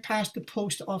I went past the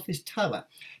post office tower.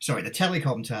 Sorry, the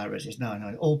telecom tower as it's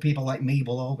known. Old people like me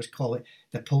will always call it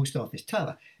the post office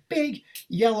tower. Big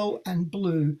yellow and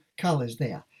blue colours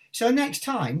there. So next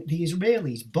time the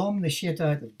Israelis bomb the shit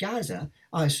out of Gaza,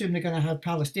 I assume they're going to have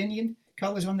Palestinian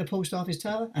colours on the post office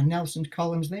tower and Nelson's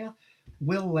columns there.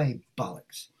 Will they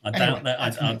bollocks? I doubt that.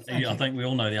 I think we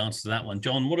all know the answer to that one.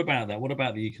 John, what about that? What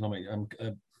about the economic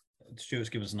Stuart's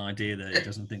given us an idea that he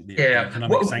doesn't think the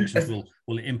economic sanctions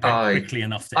will impact quickly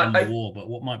enough to end the war. But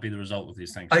what might be the result of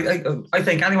these sanctions? I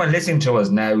think anyone listening to us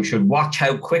now should watch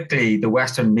how quickly the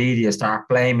Western media start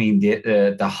blaming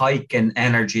the hike in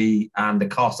energy and the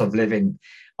cost of living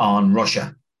on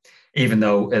Russia, even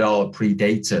though it all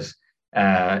predates it.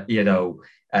 Very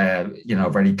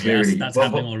clearly. Yes, that's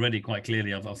happening already quite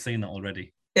clearly. I've seen that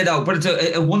already. But it's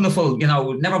a wonderful,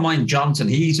 never mind Johnson.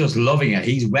 He's just loving it.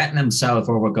 He's wetting himself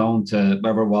over going to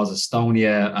wherever it was,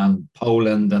 Estonia and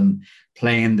Poland, and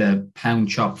playing the pound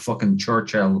shop fucking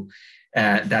Churchill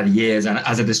that he is. And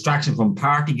as a distraction from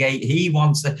Partygate,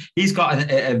 he's got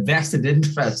a vested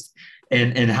interest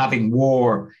in having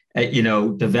war,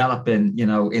 developing,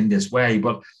 in this way.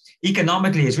 But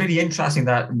economically, it's really interesting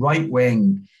that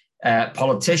right-wing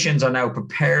politicians are now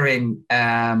preparing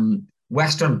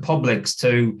Western publics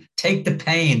to take the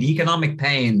economic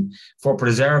pain for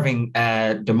preserving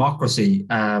democracy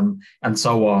and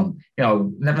so on.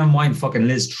 Never mind fucking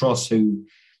Liz Truss, who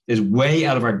is way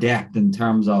out of her depth in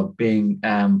terms of being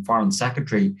foreign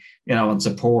secretary, and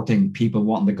supporting people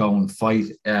wanting to go and fight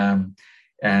in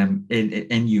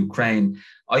Ukraine.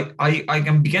 I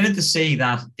am beginning to see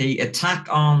that the attack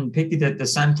on particularly the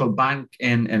central bank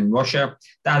in Russia,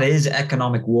 that is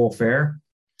economic warfare.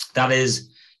 That is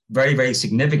very, very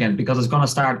significant, because it's going to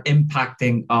start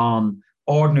impacting on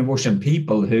ordinary Russian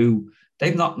people who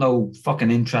they've not no fucking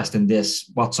interest in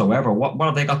this whatsoever. What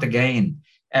have they got to gain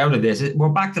out of this? We're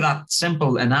back to that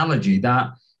simple analogy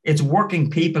that it's working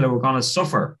people who are going to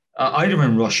suffer, either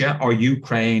in Russia or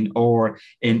Ukraine or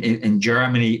in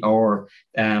Germany or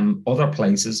other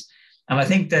places. And I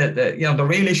think that the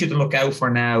real issue to look out for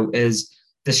now is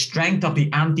the strength of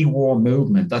the anti-war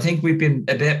movement. I think we've been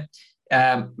a bit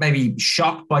maybe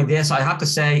shocked by this. I have to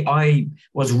say I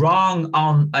was wrong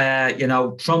on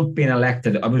Trump being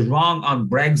elected. I was wrong on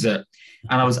Brexit,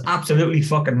 and I was absolutely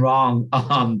fucking wrong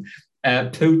on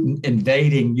Putin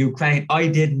invading Ukraine. I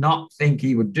did not think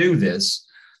he would do this,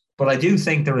 but I do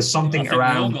think there is something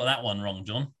around. We all got that one wrong,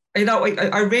 John.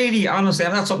 I really honestly,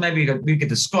 and that's what maybe we could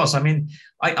discuss. I mean,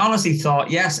 I honestly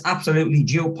thought, yes, absolutely,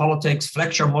 geopolitics,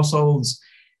 flex your muscles,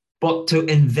 but to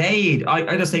invade,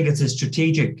 I just think it's a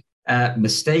strategic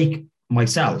mistake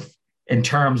myself, in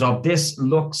terms of this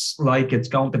looks like it's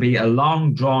going to be a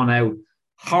long drawn out,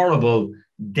 horrible,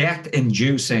 death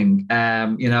inducing,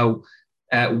 guerrilla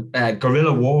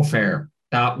warfare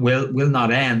that will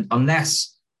not end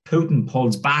unless Putin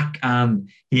pulls back and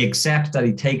he accepts that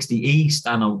he takes the east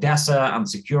and Odessa and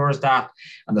secures that,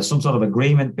 and there's some sort of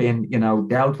agreement being,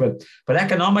 dealt with. But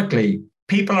economically,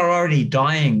 people are already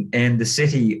dying in the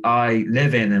city I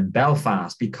live in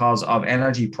Belfast, because of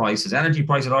energy prices. Energy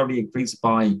prices already increased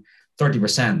by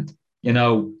 30%.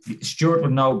 Stuart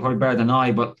would know probably better than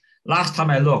I, but last time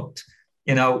I looked,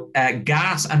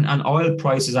 gas and oil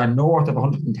prices are north of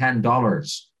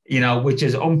 $110, which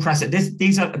is unprecedented.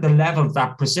 These are the levels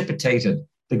that precipitated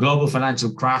the global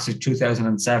financial crash of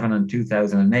 2007 and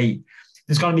 2008.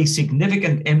 There's going to be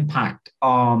significant impact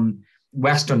on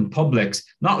Western publics,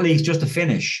 not least just to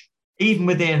finish, even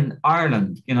within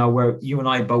Ireland, where you and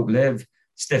I both live,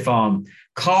 Stefan,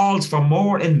 calls for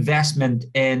more investment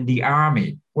in the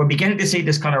army. We're beginning to see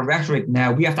this kind of rhetoric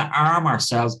now. We have to arm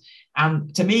ourselves.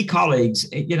 And to me, colleagues,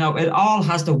 it all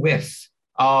has the whiff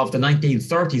of the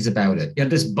 1930s about it.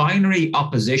 This binary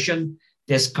opposition,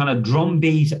 this kind of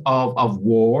drumbeat of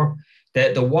war,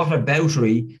 the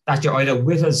whataboutery that you're either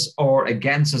with us or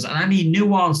against us, and any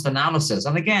nuanced analysis.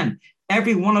 And again,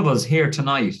 every one of us here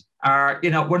tonight are,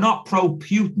 we're not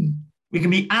pro-Putin. We can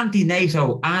be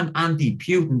anti-NATO and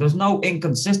anti-Putin. There's no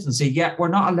inconsistency, yet we're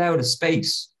not allowed a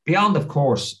space beyond, of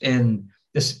course, in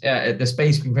this the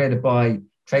space created by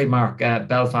Trademark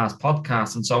Belfast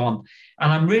podcast and so on.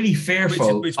 And I'm really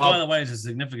fearful. Which by the way, is a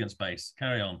significant space.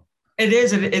 Carry on. It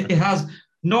is. It has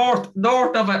north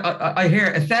of I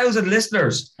hear 1,000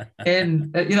 listeners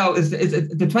in is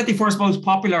the 21st most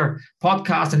popular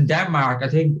podcast in Denmark. I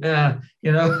think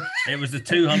it was the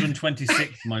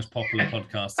 226th most popular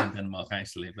podcast in Denmark,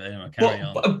 actually. But anyway, carry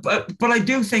on. But I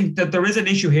do think that there is an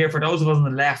issue here for those of us on the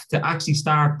left to actually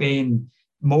start being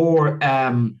more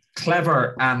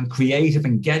clever and creative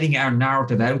in getting our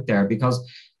narrative out there, because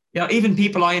even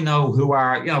people I know who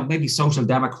are, maybe social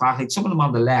democratic, some of them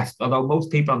on the left, although most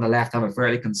people on the left have a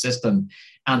fairly consistent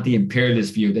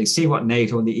anti-imperialist view. They see what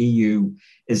NATO and the EU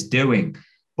is doing.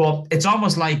 But it's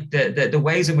almost like the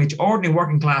ways in which ordinary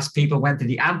working class people went to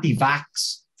the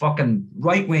anti-vax, fucking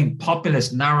right-wing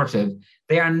populist narrative.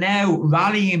 They are now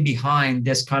rallying behind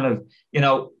this kind of,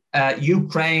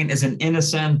 Ukraine is an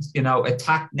innocent,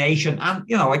 attacked nation. And,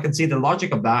 I can see the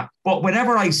logic of that. But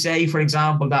whenever I say, for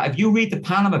example, that if you read the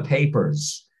Panama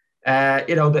Papers,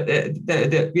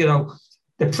 The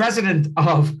president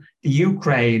of the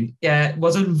Ukraine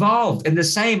was involved in the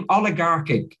same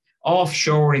oligarchic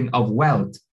offshoring of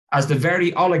wealth as the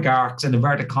very oligarchs, in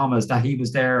inverted commas, that he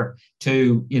was there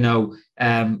to,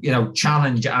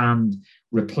 challenge and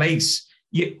replace.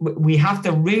 We have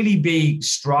to really be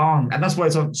strong. And that's why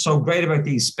it's so great about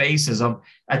these spaces of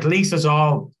at least us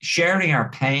all sharing our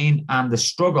pain and the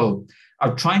struggle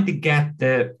of trying to get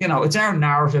it's our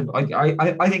narrative.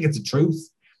 I think it's the truth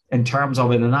in terms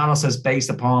of an analysis based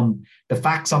upon the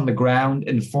facts on the ground,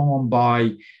 informed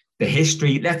by the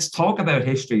history. Let's talk about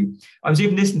history. I was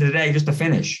even listening today, just to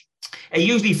finish, a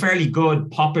usually fairly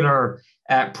good, popular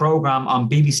program on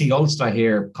BBC Ulster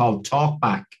here called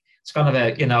Talkback. It's kind of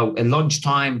a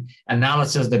lunchtime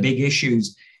analysis of the big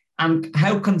issues, and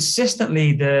how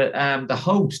consistently the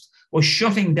host was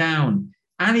shutting down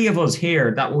any of us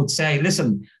here that would say,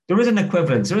 listen, there is an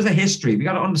equivalence, there is a history. We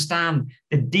got to understand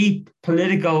the deep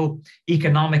political,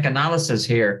 economic analysis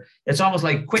here. It's almost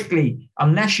like, quickly,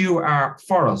 unless you are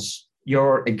for us,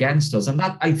 you're against us. And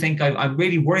that, I think, I'm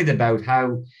really worried about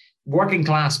how working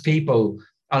class people,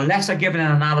 unless they're given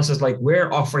an analysis like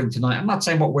we're offering tonight, I'm not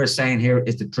saying what we're saying here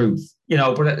is the truth,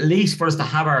 but at least for us to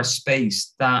have our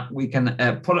space that we can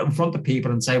put it in front of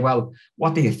people and say, well,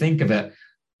 what do you think of it?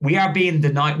 We are being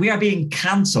denied, we are being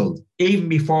cancelled even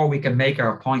before we can make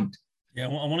our point. Yeah, I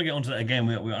want to get onto that again.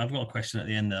 I've got a question at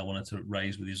the end that I wanted to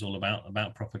raise with you, all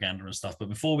about propaganda and stuff. But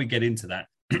before we get into that,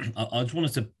 I just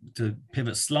wanted to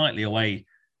pivot slightly away,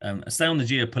 stay on the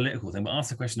geopolitical thing, but ask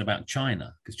the question about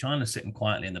China, because China's sitting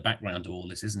quietly in the background of all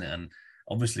this, isn't it? And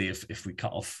obviously, if we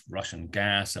cut off Russian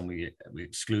gas and we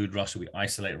exclude Russia, we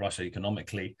isolate Russia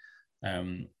economically,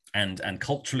 and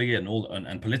culturally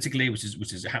and politically, which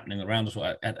is happening around us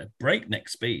at a breakneck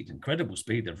speed, incredible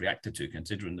speed they've reacted to,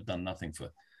 considering they've done nothing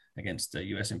against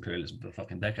US imperialism for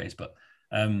fucking decades. But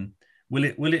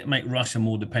will it make Russia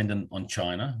more dependent on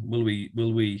China? Will they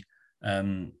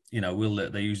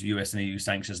use US and EU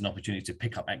sanctions as an opportunity to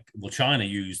pick up? Will China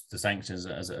use the sanctions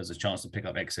as a chance to pick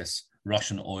up excess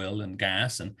Russian oil and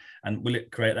gas? And will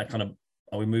it create that kind of?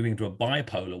 Are we moving to a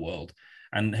bipolar world?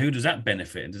 And who does that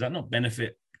benefit? And does that not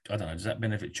benefit? I don't know. Does that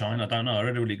benefit China? I don't know. I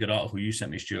read a really good article you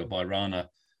sent me, Stuart, by Rana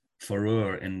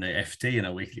Farour in the FT in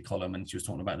a weekly column, and she was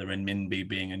talking about the renminbi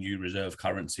being a new reserve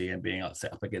currency and being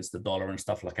set up against the dollar and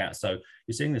stuff like that. So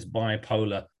you're seeing this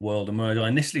bipolar world emerge. I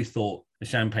initially thought the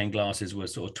champagne glasses were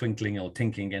sort of twinkling or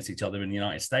tinking against each other in the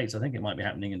United States. I think it might be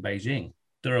happening in Beijing.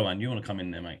 Durawan, you want to come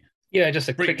in there, mate? Yeah, just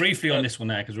a quick, briefly on this one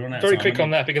now, because we're on that. Very quick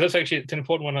on that, because that's actually an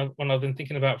important one I've been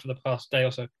thinking about for the past day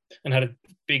or so, and had a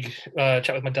big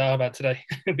chat with my dad about today.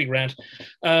 Big rant.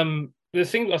 The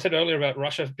thing I said earlier about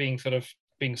Russia being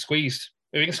squeezed,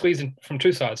 being squeezed from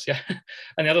two sides, yeah,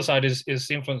 and the other side is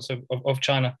the influence of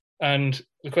China, and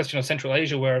the question of Central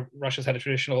Asia, where Russia's had a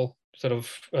traditional sort of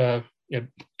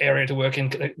area to work in,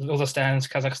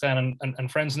 Kazakhstan,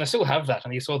 and friends, and they still have that.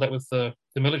 And you saw that with the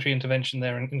military intervention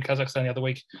there in Kazakhstan the other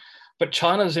week. But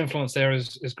China's influence there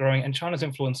is growing, and China's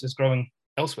influence is growing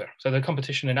elsewhere. So the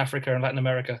competition in Africa and Latin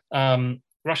America,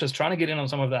 Russia's trying to get in on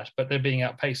some of that, but they're being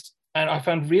outpaced. And I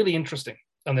found really interesting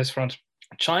on this front,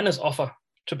 China's offer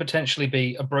to potentially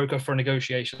be a broker for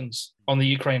negotiations on the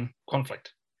Ukraine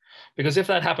conflict. Because if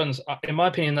that happens, in my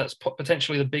opinion, that's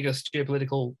potentially the biggest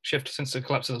geopolitical shift since the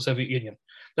collapse of the Soviet Union.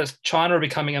 That's China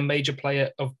becoming a major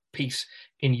player of peace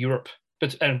in Europe,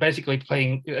 and basically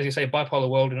playing, as you say, a bipolar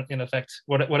world in effect,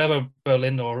 whatever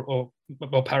Berlin or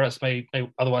Paris may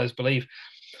otherwise believe.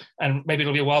 And maybe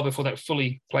it'll be a while before that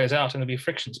fully plays out and there'll be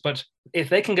frictions. But if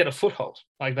they can get a foothold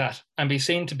like that and be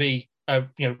seen to be an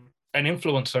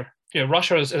influencer,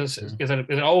 Russia is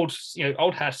an old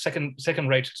hat,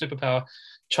 second-rate superpower.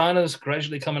 China's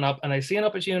gradually coming up, and they see an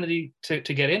opportunity to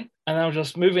get in, and they'll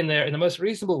just move in there in the most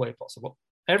reasonable way possible.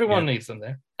 Everyone needs them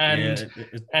there,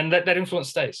 and that influence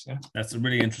stays. Yeah. That's a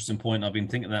really interesting point. I've been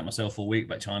thinking that myself all week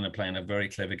about China playing a very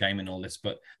clever game in all this.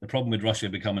 But the problem with Russia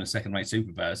becoming a second-rate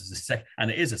superpower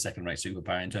and it is a second-rate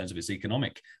superpower in terms of its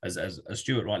economic, as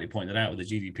Stuart rightly pointed out, with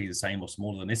the GDP the same or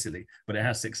smaller than Italy, but it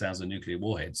has 6,000 nuclear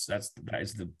warheads. That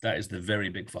is the very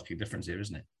big fucking difference here,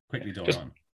 isn't it? Quickly,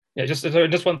 Doran. Yeah,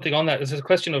 just one thing on that. This is a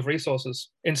question of resources.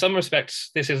 In some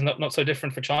respects, this is not so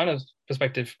different for China's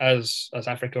perspective as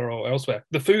Africa or elsewhere.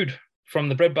 The food from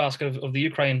the breadbasket of the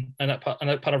Ukraine and that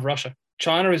part of Russia,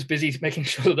 China is busy making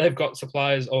sure that they've got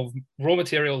supplies of raw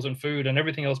materials and food and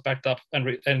everything else backed up.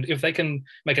 And if they can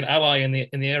make an ally in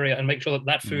the area and make sure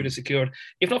that food is secured,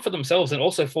 if not for themselves, then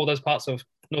also for those parts of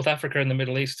North Africa and the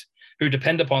Middle East, who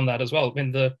depend upon that as well. I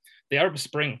mean, the Arab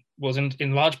Spring was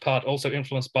in large part also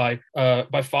influenced by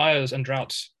fires and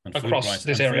droughts across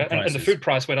this area, and the food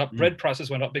price went up. Bread prices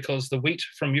went up because the wheat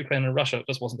from Ukraine and Russia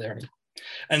just wasn't there anymore.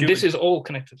 And Stuart, this is all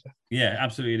connected. Yeah,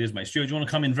 absolutely, it is, mate. Stuart, do you want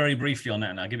to come in very briefly on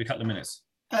that now? I'll give you a couple of minutes.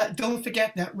 Don't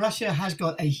forget that Russia has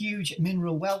got a huge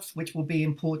mineral wealth, which will be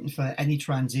important for any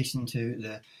transition to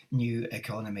the new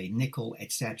economy, nickel,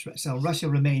 etc. So Russia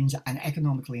remains an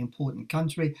economically important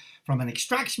country from an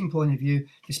extraction point of view,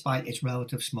 despite its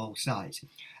relative small size.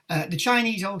 The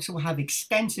Chinese also have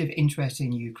extensive interest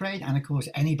in Ukraine, and of course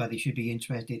anybody should be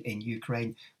interested in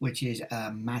Ukraine, which is a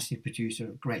massive producer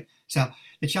of grain. So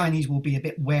the Chinese will be a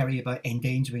bit wary about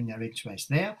endangering their interest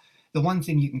there. The one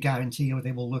thing you can guarantee is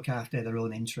they will look after their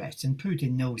own interests, and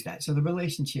Putin knows that. So the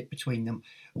relationship between them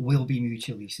will be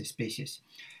mutually suspicious.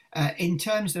 In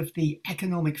terms of the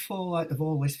economic fallout of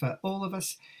all this for all of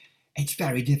us, it's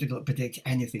very difficult to predict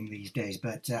anything these days,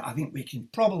 but I think we can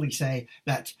probably say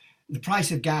that the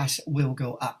price of gas will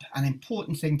go up. An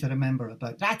important thing to remember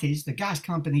about that is the gas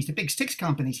companies, the big six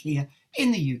companies here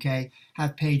in the UK,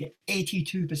 have paid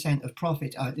 82% of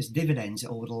profit out as dividends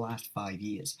over the last 5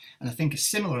 years, and I think a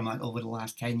similar amount over the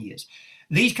last 10 years.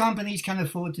 These companies can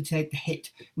afford to take the hit.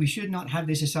 We should not have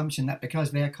this assumption that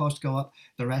because their costs go up,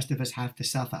 the rest of us have to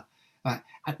suffer.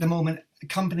 At the moment,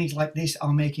 companies like this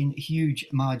are making huge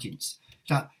margins.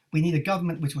 So we need a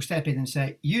government which will step in and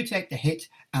say, you take the hit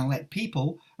and let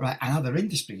people, right, and other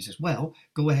industries as well,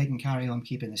 go ahead and carry on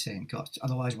keeping the same costs.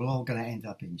 Otherwise, we're all going to end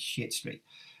up in shit street.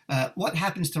 What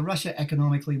happens to Russia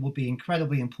economically will be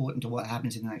incredibly important to what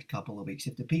happens in the next couple of weeks.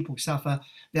 If the people suffer,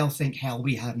 they'll think, hell,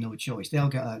 we have no choice. They'll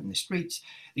get out in the streets.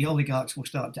 The oligarchs will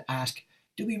start to ask,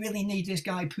 do we really need this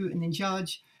guy Putin in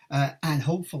charge? And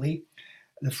hopefully,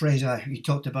 the phrase we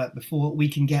talked about before, we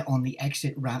can get on the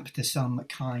exit ramp to some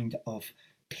kind of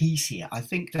peace here. I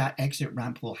think that exit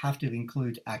ramp will have to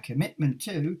include a commitment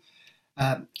to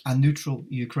a neutral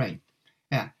Ukraine.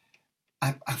 Yeah.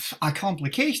 A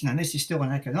complication, and this is still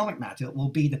an economic matter, will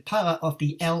be the power of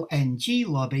the LNG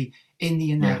lobby in the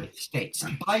United States.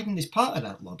 Biden is part of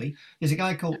that lobby. There's a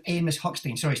guy called Amos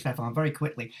Hochstein. Sorry, Stefan, very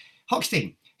quickly.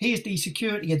 Hochstein, he is the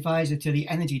security advisor to the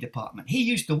Energy Department. He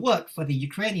used to work for the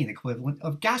Ukrainian equivalent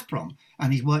of Gazprom,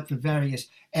 and he's worked for various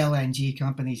LNG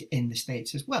companies in the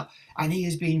States as well. And he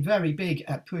has been very big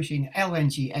at pushing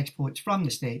LNG exports from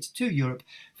the States to Europe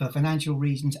for financial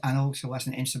reasons and also as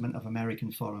an instrument of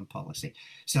American foreign policy.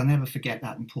 So I'll never forget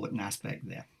that important aspect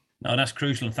there. No, that's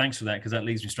crucial, and thanks for that, because that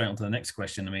leads me straight on to the next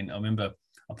question. I mean, I remember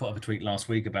I put up a tweet last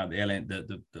week about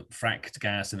the fracked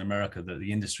gas in America, that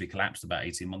the industry collapsed about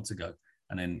 18 months ago.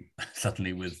 And then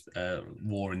suddenly with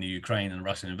war in the Ukraine and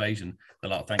Russian invasion,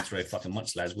 they're like, thanks very fucking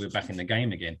much, lads. We're back in the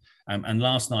game again. And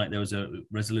last night there was a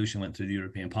resolution went through the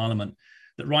European Parliament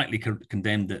that rightly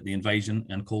condemned the invasion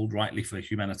and called rightly for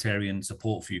humanitarian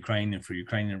support for Ukraine and for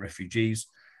Ukrainian refugees.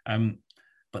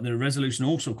 But the resolution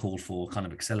also called for kind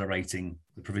of accelerating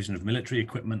the provision of military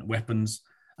equipment, weapons,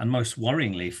 and most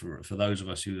worryingly for those of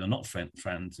us who are not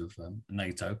fans of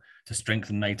NATO, to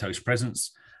strengthen NATO's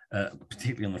presence,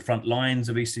 particularly on the front lines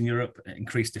of Eastern Europe,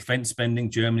 increased defence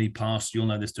spending. Germany passed, you'll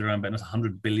know this, around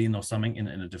 100 billion or something in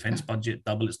a defence budget,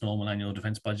 double its normal annual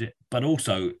defence budget, but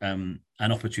also and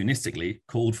opportunistically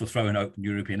called for throwing open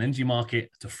European energy market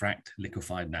to fracked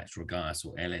liquefied natural gas,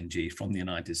 or LNG, from the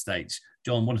United States.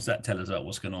 John, what does that tell us about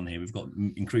what's going on here? We've got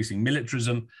increasing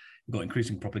militarism, we've got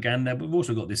increasing propaganda, but we've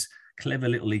also got this clever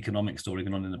little economic story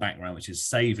going on in the background, which is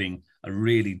saving a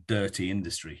really dirty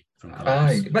industry from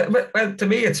collapse. But to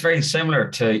me, it's very similar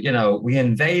to, we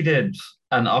invaded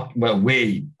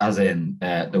we, as in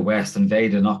the West,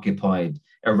 invaded and occupied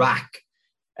Iraq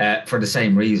for the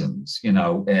same reasons,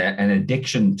 an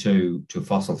addiction to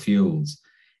fossil fuels.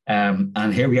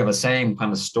 And here we have the same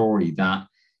kind of story, that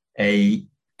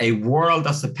a world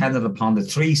that's dependent upon the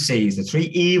three C's, the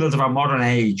three evils of our modern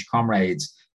age,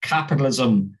 comrades: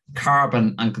 capitalism,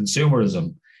 carbon, and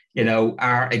consumerism,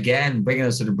 are again bringing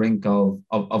us to the brink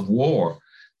of war.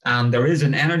 And there is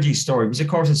an energy story, which of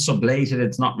course is sublated.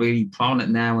 It's not really prominent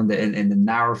now in the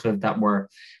narrative that we're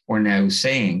now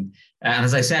seeing. And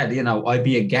as I said, I'd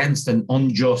be against an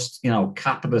unjust,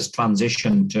 capitalist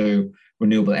transition to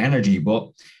renewable energy. But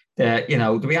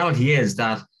the reality is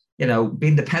that,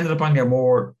 being dependent upon your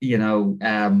more,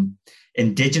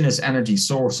 indigenous energy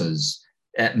sources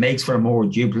makes for a more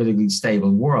geopolitically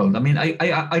stable world. I mean,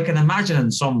 I can imagine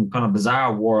in some kind of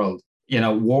bizarre world,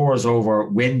 wars over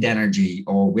wind energy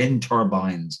or wind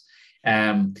turbines.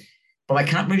 But I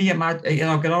can't really imagine,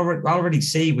 I can already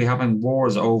see we having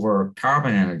wars over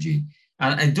carbon energy.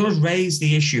 And it does raise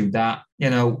the issue that,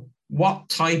 what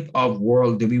type of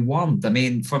world do we want? I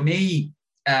mean, for me,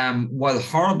 while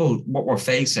horrible what we're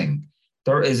facing,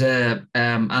 there is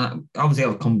and obviously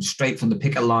I've come straight from the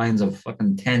picket lines of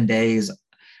fucking 10 days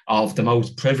of the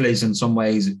most privileged in some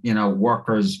ways,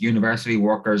 workers, university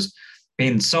workers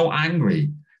being so angry,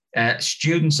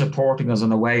 students supporting us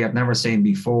in a way I've never seen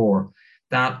before,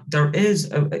 that there is,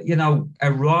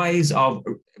 a rise of,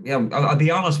 I'll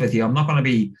be honest with you, I'm not going to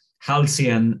be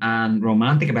halcyon and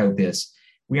romantic about this.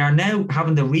 We are now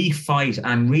having to refight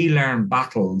and relearn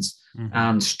battles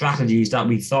and strategies that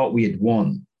we thought we had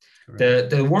won.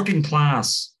 The working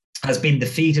class has been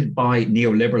defeated by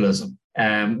neoliberalism.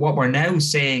 What we're now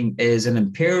seeing is an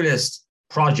imperialist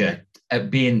project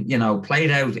being,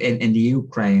 played out in the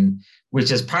Ukraine,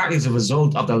 which is partly as a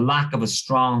result of the lack of a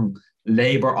strong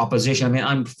Labour opposition. I mean,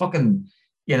 I'm fucking,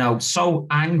 so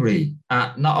angry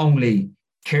at not only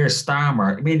Keir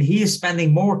Starmer. I mean, he is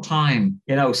spending more time,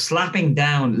 slapping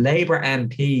down Labour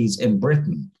MPs in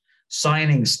Britain,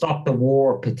 signing stop the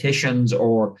war petitions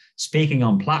or speaking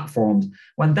on platforms,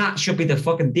 when that should be the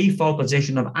fucking default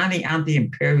position of any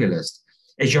anti-imperialist,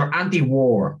 is you're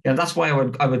anti-war. That's why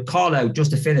I would call out,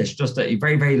 just to finish, just a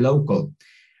very, very local.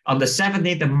 On the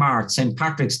 17th of March, St.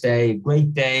 Patrick's Day,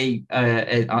 great day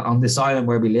on this island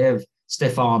where we live,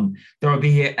 Stefan, there will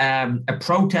be a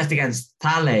protest against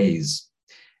Thales,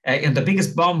 in the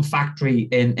biggest bomb factory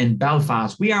in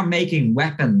Belfast. We are making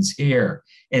weapons here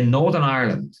in Northern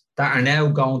Ireland that are now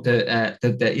going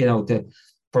to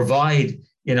provide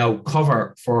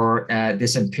cover for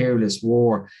this imperialist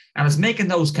war. And it's making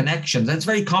those connections. And it's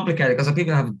very complicated because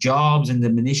people have jobs in the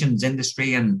munitions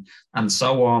industry and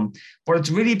so on. But it's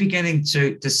really beginning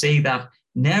to see that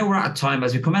now we're at a time,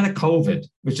 as we come out of COVID,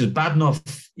 which is bad enough,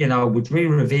 which really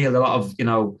revealed a lot of,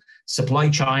 supply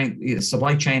chain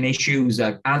issues.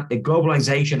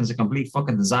 Globalization is a complete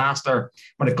fucking disaster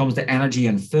when it comes to energy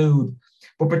and food,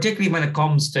 but particularly when it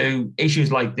comes to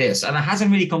issues like this. And it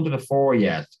hasn't really come to the fore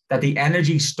yet that the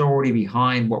energy story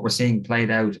behind what we're seeing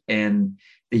played out in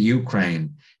the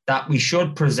Ukraine, that we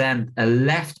should present a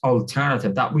left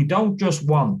alternative, that we don't just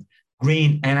want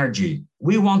green energy.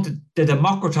 We want the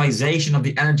democratization of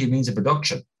the energy means of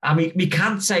production. And we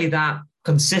can't say that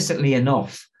consistently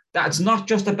enough. That's not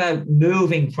just about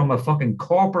moving from a fucking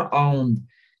corporate-owned,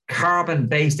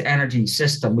 carbon-based energy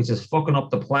system, which is fucking up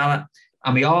the planet.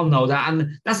 And we all know that.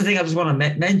 And that's the thing I just want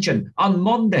to mention. On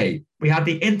Monday, we had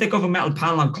the Intergovernmental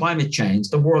Panel on Climate Change,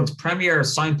 the world's premier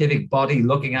scientific body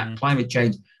looking at climate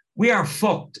change. We are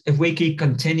fucked if we keep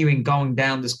continuing going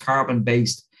down this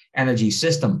carbon-based energy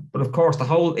system. But of course, the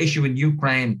whole issue in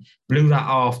Ukraine blew that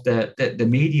off the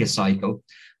media cycle.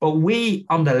 But we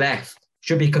on the left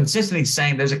should be consistently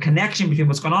saying there's a connection between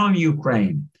what's going on in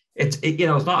Ukraine. It's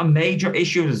not a major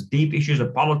issue. There's deep issues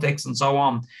of politics and so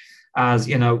on, as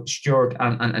Stuart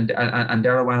and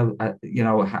Darrell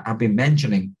have been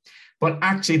mentioning. But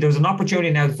actually, there's an opportunity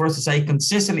now for us to say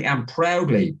consistently and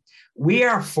proudly, we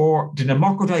are for the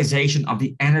democratization of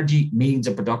the energy means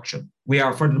of production. We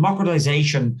are for the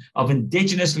democratization of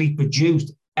indigenously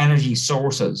produced energy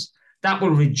sources that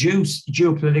will reduce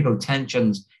geopolitical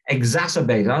tensions,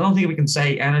 exacerbate it. I don't think we can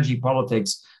say energy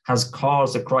politics has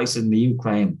caused the crisis in the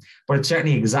Ukraine, but it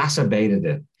certainly exacerbated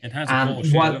it. It has,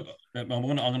 of course. I'm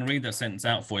going to read that sentence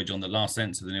out for you, John. The last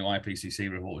sentence of the new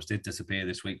IPCC report, which did disappear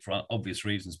this week for obvious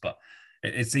reasons, but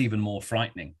it's even more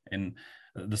frightening.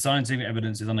 The scientific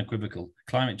evidence is unequivocal.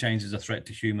 Climate change is a threat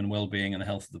to human well-being and the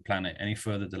health of the planet. Any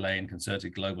further delay in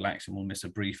concerted global action will miss a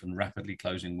brief and rapidly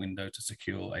closing window to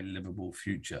secure a livable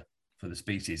future for the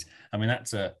species. I mean,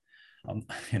 that's it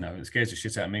scares the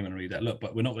shit out of me when I read that. Look,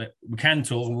 but we can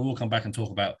talk, and we will come back and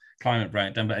talk about climate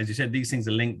breakdown. But as you said, these things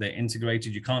are linked, they're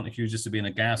integrated. You can't accuse us of being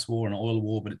a gas war and an oil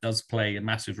war, but it does play a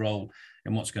massive role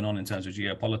in what's going on in terms of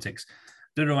geopolitics.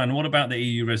 Duran, what about the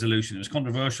EU resolution? It was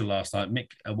controversial last night.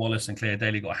 Mick Wallace and Claire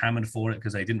Daly got hammered for it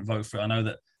because they didn't vote for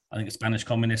it. I think the Spanish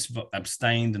communists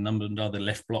abstained, a number of other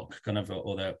left bloc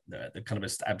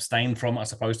abstained from it, I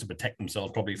suppose, to protect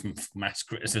themselves probably from mass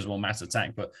criticism or mass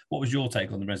attack. But what was your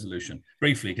take on the resolution?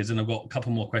 Briefly, because then I've got a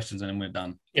couple more questions and then we're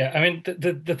done. Yeah, I mean,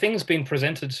 the thing's been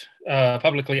presented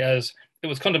publicly as it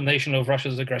was condemnation of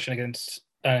Russia's aggression against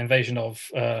an invasion of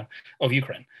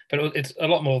Ukraine. But it's a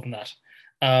lot more than that.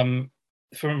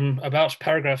 From about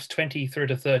paragraphs 20 through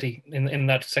to 30 in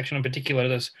that section in particular,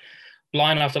 there's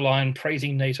line after line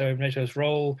praising NATO's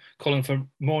role, calling for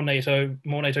more NATO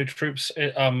troops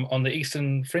on the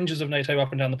eastern fringes of NATO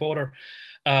up and down the border,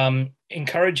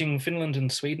 encouraging Finland and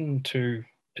Sweden to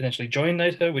potentially join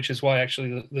NATO, which is why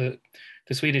actually the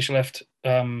Swedish left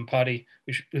party,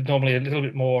 which is normally a little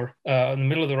bit more in the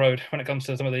middle of the road when it comes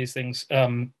to some of these things,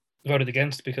 voted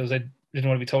against because they didn't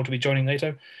want to be told to be joining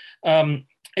NATO.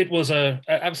 It was an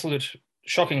absolute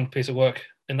shocking piece of work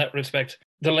in that respect.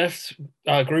 The left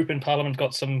group in Parliament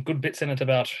got some good bits in it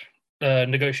about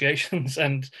negotiations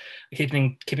and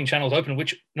keeping channels open,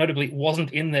 which notably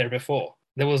wasn't in there before.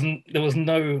 There was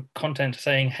no content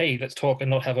saying, "Hey, let's talk and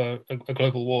not have a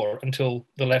global war," until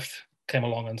the left came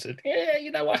along and said, "Yeah,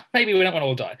 you know what? Maybe we don't want to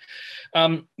all die."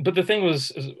 But the thing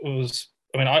was,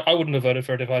 I mean, I wouldn't have voted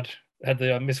for it if I'd had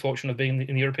the misfortune of being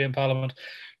in the European Parliament,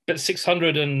 but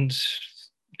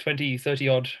 620, 30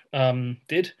 odd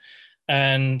did,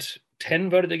 and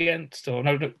 10 voted against, or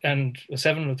no, and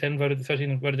 7 or 10 voted,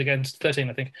 13 voted against, 13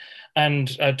 I think,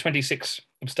 and 26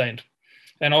 abstained.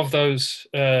 And of those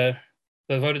that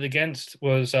voted against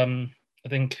was I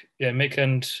think Mick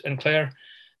and Claire.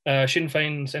 Sinn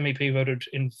Féin's MEP voted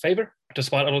in favour,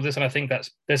 despite all of this, and I think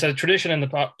there's a tradition in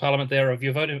the Parliament there of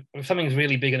you vote if something's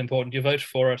really big and important, you vote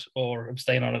for it or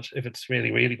abstain on it if it's really,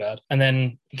 really bad, and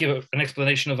then give an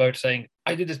explanation of vote saying,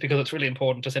 I did this because it's really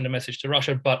important to send a message to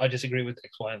Russia, but I disagree with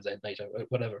X, Y, and Z, NATO,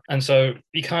 whatever. And so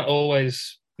you can't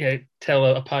always tell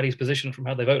a party's position from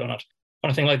how they vote on it on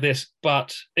a thing like this,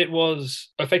 but it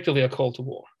was effectively a call to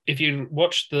war. If you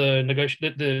watch the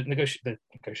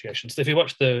negotiations, if you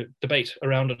watch the debate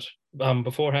around it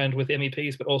beforehand with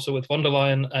MEPs, but also with von der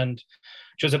Leyen and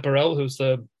Josep Borrell, who's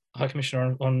the High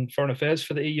Commissioner on Foreign Affairs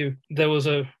for the EU, there was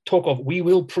a talk of we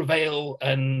will prevail,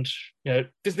 and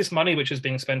this money which is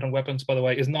being spent on weapons, by the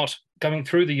way, is not going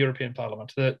through the European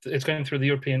Parliament. It's going through the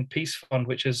European Peace Fund,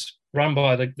 which is run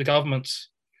by the governments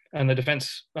and the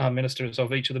defense ministers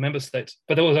of each of the member states.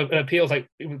 But there was an appeal, like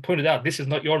it pointed out, this is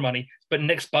not your money, but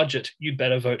next budget, you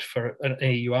better vote for an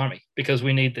EU army because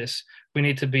we need this. We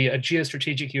need to be a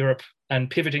geostrategic Europe and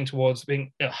pivoting towards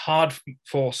being a hard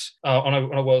force on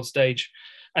a world stage.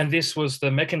 And this was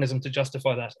the mechanism to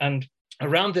justify that. And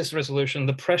around this resolution,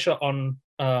 the pressure on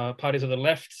parties of the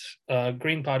left,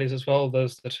 Green parties as well,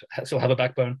 those that still have a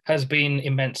backbone, has been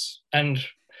immense. And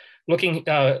looking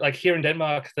like here in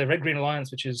Denmark, the Red Green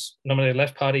Alliance, which is nominated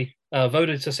left party,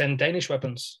 voted to send Danish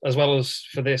weapons, as well as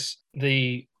for this,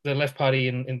 the left party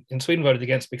in Sweden voted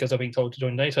against because they're being told to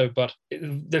join NATO. But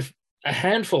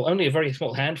only a very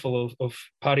small handful of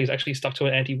parties actually stuck to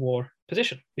an anti-war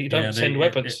position. You don't send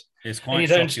weapons. It's quite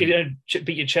shocking. You don't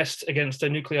beat your chest against a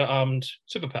nuclear-armed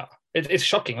superpower. It's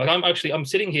shocking. Like I'm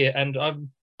sitting here and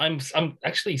I'm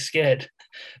actually scared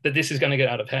that this is going to get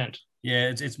out of hand.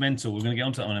 Yeah, it's mental. We're going to get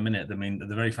onto that in a minute. I mean,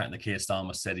 the very fact that Keir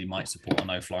Starmer said he might support a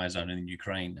no-fly zone in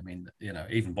Ukraine. I mean,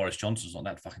 even Boris Johnson's not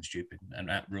that fucking stupid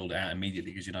and ruled it out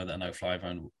immediately because that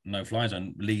a no-fly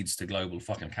zone leads to global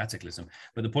fucking cataclysm.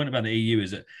 But the point about the EU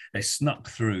is that they snuck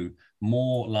through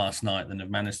more last night than they've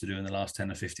managed to do in the last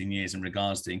 10 or 15 years in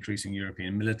regards to increasing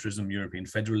European militarism, European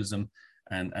federalism,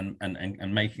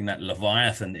 and making that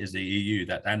Leviathan is the EU,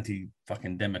 that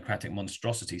anti-fucking democratic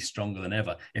monstrosity, stronger than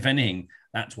ever. If anything,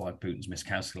 that's why Putin's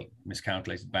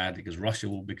miscalculated badly, because Russia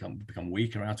will become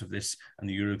weaker out of this, and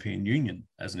the European Union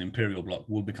as an imperial bloc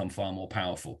will become far more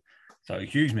powerful. So a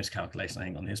huge miscalculation, I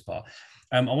think, on his part.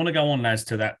 I want to go on, lads,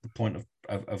 to that point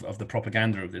of the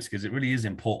propaganda of this, because it really is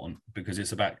important, because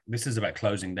this is about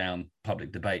closing down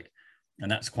public debate. And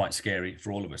that's quite scary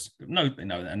for all of us.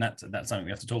 And that's something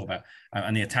we have to talk about.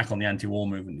 And the attack on the anti-war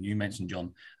movement that you mentioned, John.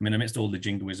 I mean, amidst all the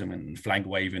jingoism and flag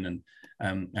waving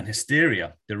and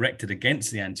hysteria directed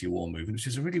against the anti-war movement, which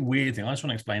is a really weird thing. I just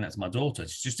want to explain that to my daughter.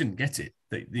 She just didn't get it.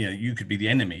 That you could be the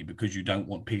enemy because you don't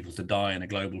want people to die in a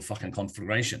global fucking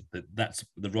conflagration. That's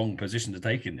the wrong position to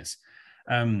take in this.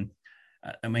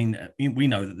 I mean, we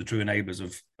know that the true enablers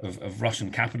of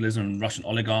Russian capitalism and Russian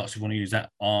oligarchs, if you want to use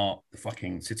that, are the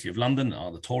fucking City of London,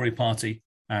 are the Tory party.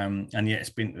 And yet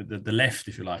it's been the left,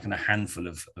 if you like, and a handful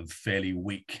of fairly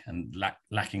weak and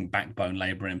lacking backbone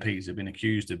Labour MPs have been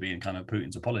accused of being kind of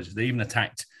Putin's apologists. They even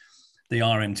attacked the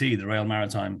RMT, the Rail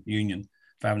Maritime Union,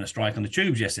 for having a strike on the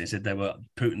tubes yesterday. Said they were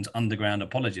Putin's underground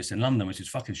apologists in London, which is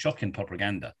fucking shocking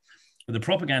propaganda. But the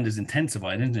propaganda is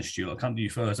intensified, isn't it, Stuart? I'll come to you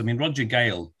first. I mean, Roger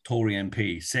Gale, Tory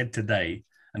MP, said today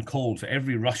and called for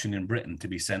every Russian in Britain to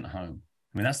be sent home.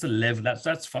 I mean, that's the level.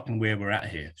 That's fucking where we're at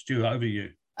here. Stuart, over to you.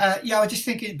 I was just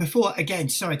thinking before, again,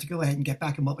 sorry to go ahead and get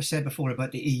back on what was said before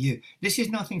about the EU. This is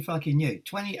nothing fucking new.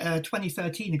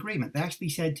 2013 agreement, they actually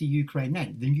said to Ukraine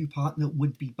then, the new partner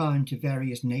would be bound to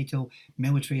various NATO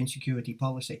military and security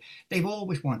policy. They've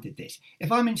always wanted this.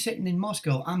 If I'm sitting in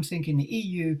Moscow, I'm thinking the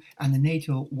EU and the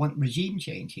NATO want regime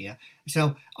change here.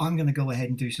 So I'm going to go ahead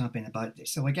and do something about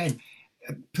this. So again,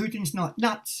 Putin's not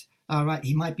nuts. All right,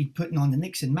 he might be putting on the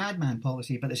Nixon madman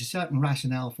policy, but there's a certain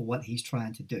rationale for what he's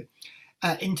trying to do.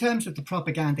 In terms of the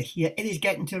propaganda here, it is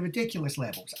getting to ridiculous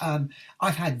levels.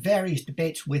 I've had various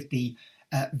debates with the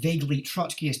vaguely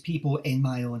Trotskyist people in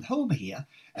my own home here,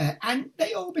 and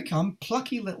they all become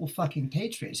plucky little fucking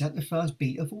patriots at the first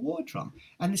beat of a war drum.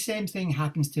 And the same thing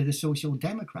happens to the Social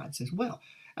Democrats as well.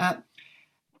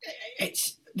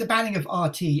 It's the banning of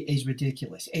RT is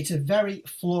ridiculous. It's a very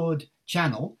flawed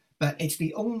channel, but it's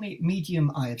the only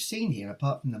medium I have seen here,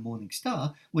 apart from the Morning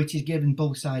Star, which has given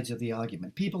both sides of the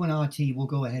argument. People in RT will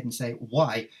go ahead and say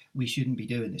why we shouldn't be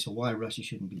doing this or why Russia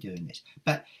shouldn't be doing this.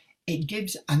 But it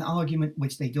gives an argument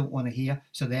which they don't want to hear,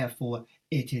 so therefore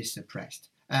it is suppressed.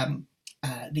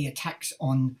 The attacks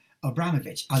on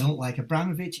Abramovich. I don't like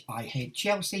Abramovich. I hate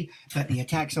Chelsea, but the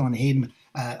attacks on him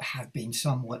have been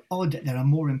somewhat odd. There are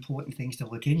more important things to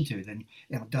look into than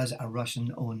does a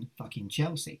Russian own fucking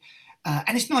Chelsea.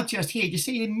 And it's not just here. You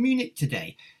see, in Munich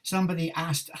today, somebody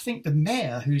asked, I think the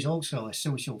mayor, who's also a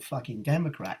social fucking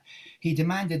Democrat, he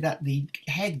demanded that the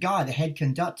head guy, the head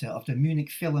conductor of the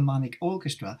Munich Philharmonic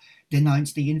Orchestra,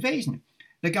 denounce the invasion.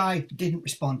 The guy didn't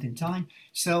respond in time,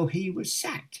 so he was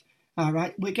sacked. All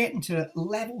right, we're getting to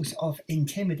levels of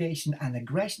intimidation and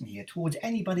aggression here towards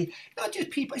anybody, not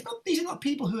just people. These are not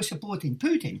people who are supporting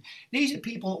Putin. These are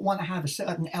people that want to have a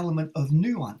certain element of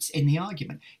nuance in the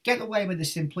argument. Get away with the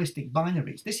simplistic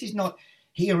binaries. This is not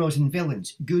heroes and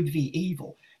villains, good v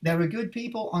evil. There are good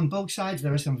people on both sides.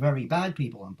 There are some very bad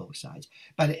people on both sides.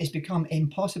 But it has become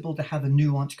impossible to have a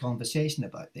nuanced conversation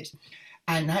about this.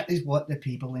 And that is what the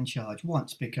people in charge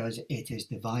wants, because it is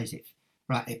divisive.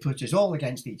 Right, it puts us all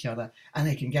against each other, and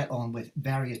they can get on with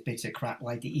various bits of crap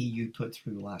like the EU put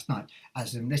through last night.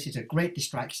 As in, this is a great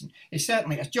distraction. It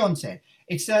certainly, as John said,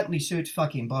 it certainly suits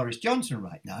fucking Boris Johnson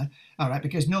right now, all right,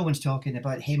 because no one's talking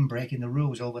about him breaking the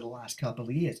rules over the last couple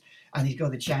of years. And he's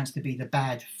got the chance to be the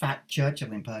bad, fat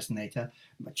Churchill impersonator.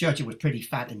 Churchill was pretty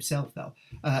fat himself, though.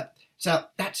 So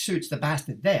that suits the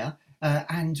bastard there,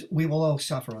 and we will all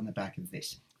suffer on the back of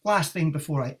this. Last thing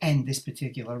before I end this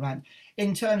particular rant,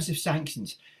 in terms of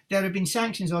sanctions, there have been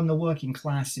sanctions on the working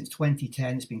class since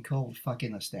 2010. It's been called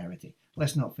fucking austerity.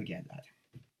 Let's not forget that.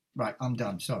 Right, I'm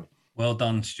done. Sorry. Well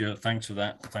done, Stuart. Thanks for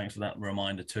that. Thanks for that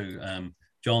reminder too.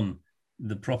 John,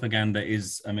 the propaganda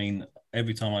is, I mean,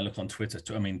 every time I look on Twitter,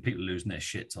 I mean, people losing their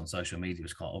shits on social media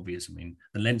is quite obvious. I mean,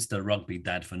 the Leinster rugby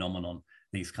dad phenomenon,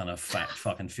 these kind of fat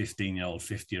fucking 15-year-old,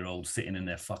 50-year-olds sitting in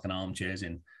their fucking armchairs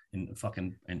in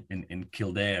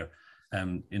Kildare,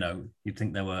 you know, you'd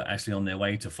think they were actually on their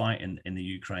way to fight in the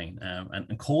Ukraine,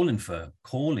 and calling for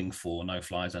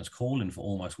no-fly zones, calling for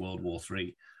almost World War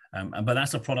III. But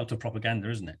that's a product of propaganda,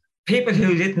 isn't it? People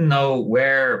who didn't know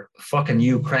where fucking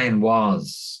Ukraine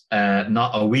was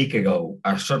not a week ago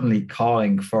are suddenly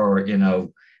calling for, you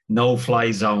know,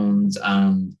 no-fly zones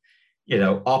and, you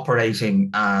know,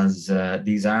 operating as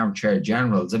these armchair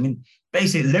generals. I mean,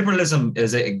 basically, liberalism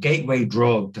is a gateway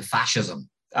drug to fascism.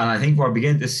 And I think we're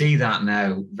beginning to see that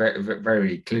now very,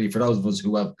 very clearly for those of us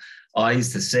who have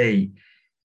eyes to see.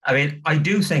 I mean, I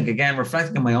do think, again,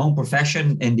 reflecting on my own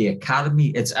profession in the academy,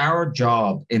 it's our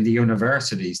job in the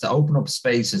universities to open up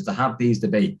spaces to have these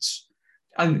debates.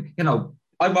 And, you know,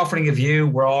 I'm offering a view,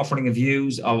 we're offering a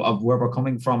views of where we're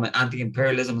coming from,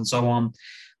 anti-imperialism and so on.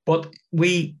 But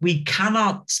we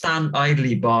cannot stand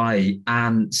idly by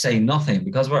and say nothing,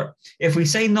 because if we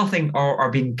say nothing or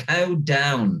are being cowed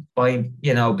down by,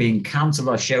 you know, being cancelled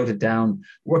or shouted down,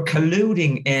 we're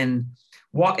colluding in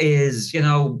what is, you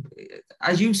know,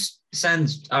 as you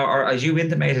sensed or as you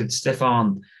intimated,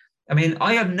 Stefan, I mean,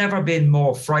 I have never been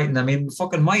more frightened. I mean,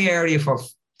 fucking my area for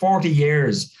 40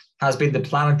 years has been the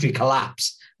planetary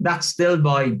collapse. That's still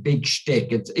my big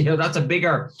shtick. It's, you know, that's a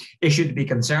bigger issue to be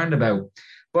concerned about.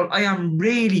 But I am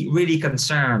really, really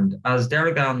concerned, as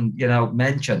Derigan, you know,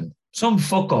 mentioned, some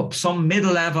fuck up, some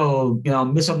middle-level, you know,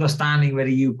 misunderstanding with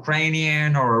a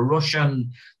Ukrainian or a Russian,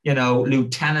 you know,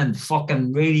 lieutenant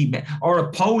fucking really, or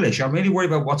a Polish. I'm really worried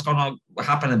about what's going to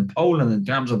happen in Poland in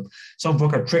terms of some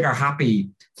fucking trigger-happy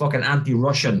fucking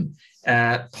anti-Russian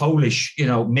Polish, you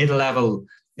know, middle-level,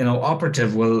 you know,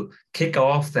 operative will kick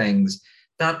off things.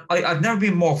 That I've never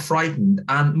been more frightened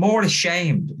and more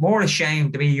ashamed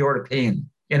to be European.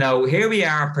 You know, here we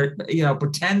are, you know,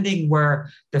 pretending we're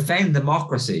defending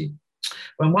democracy,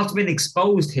 when what's been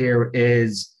exposed here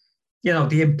is, you know,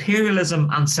 the imperialism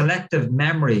and selective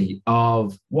memory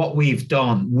of what we've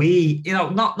done. We, you know,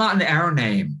 not in our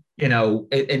name, you know,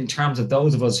 in terms of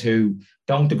those of us who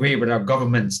don't agree with our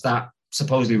governments that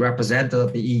supposedly represented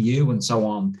at the EU and so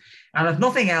on. And if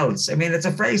nothing else, I mean, it's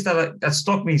a phrase that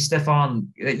struck me,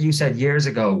 Stefan, that you said years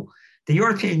ago. The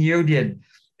European Union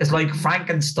is like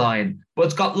Frankenstein, but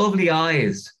it's got lovely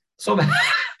eyes.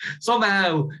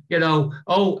 Somehow, you know,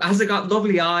 oh, has it got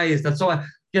lovely eyes? That's so.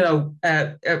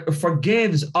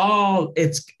 forgives all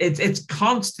its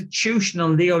constitutional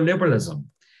neoliberalism,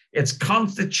 its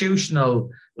constitutional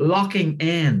locking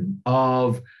in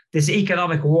of this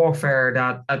economic warfare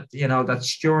that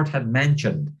Stuart had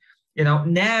mentioned.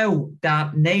 Now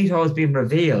that NATO has been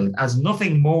revealed as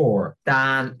nothing more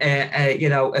than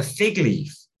a fig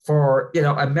leaf for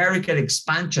American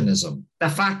expansionism. The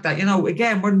fact that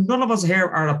again, none of us here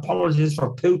are apologists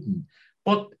for Putin,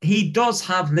 but he does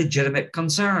have legitimate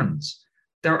concerns.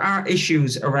 There are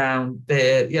issues around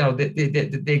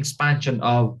the expansion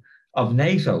of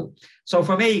NATO. So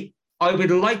for me, I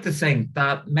would like to think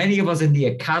that many of us in the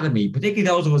academy, particularly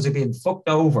those of us who have been fucked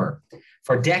over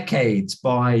for decades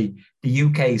by the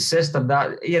UK system,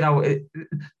 that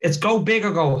it's go big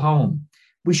or go home.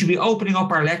 We should be opening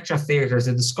up our lecture theatres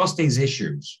to discuss these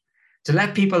issues, to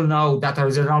let people know that there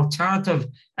is an alternative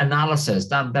analysis,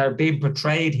 that they're being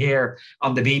portrayed here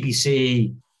on the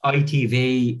BBC,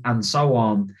 ITV, and so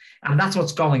on. And that's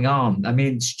what's going on. I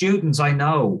mean, students I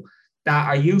know that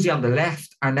are usually on the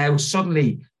left are now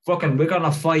suddenly fucking, we're going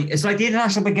to fight. It's like the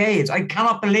International Brigades. I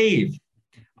cannot believe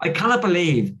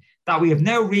that we have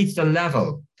now reached a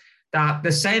level that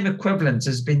the same equivalence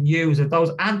has been used of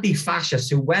those anti-fascists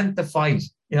who went to fight,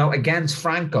 against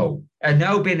Franco, and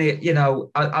now been,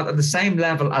 at the same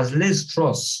level as Liz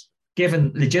Truss,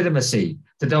 given legitimacy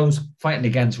to those fighting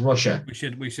against Russia.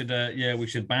 We should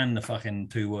ban the fucking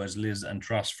two words Liz and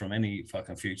Truss from any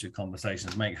fucking future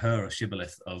conversations. Make her a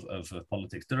shibboleth of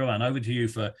politics. Dharuvan, over to you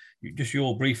for just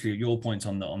your points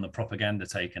on the propaganda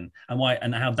taken and why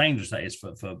and how dangerous that is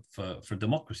for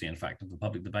democracy, in fact, and for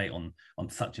public debate on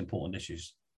such important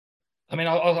issues. I mean,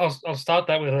 I'll start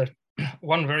that with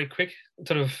one very quick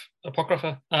sort of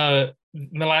apocrypha.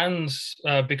 Milan's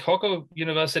Bicocco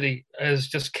University has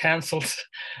just cancelled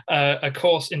a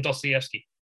course in Dostoevsky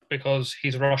because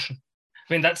he's Russian.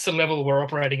 I mean, that's the level we're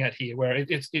operating at here, where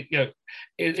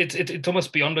it's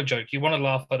almost beyond a joke. You want to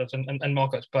laugh at it and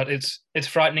mock it, but it's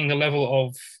frightening, the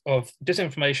level of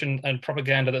disinformation and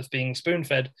propaganda that's being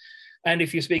spoon-fed. And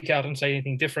if you speak out and say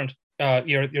anything different,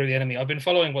 you're the enemy. I've been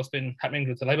following what's been happening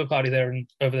with the Labour Party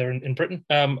over there in Britain.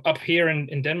 Up here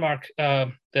in Denmark,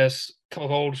 there's a couple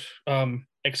of old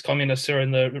ex-communists who are in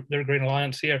the Green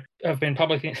Alliance here have been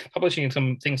publishing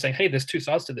some things saying, hey, there's two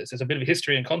sides to this. There's a bit of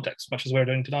history and context, much as we're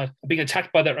doing tonight. Being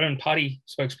attacked by their own party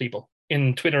spokespeople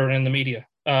in Twitter and in the media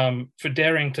for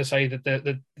daring to say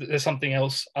that there's something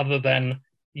else other than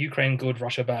Ukraine good,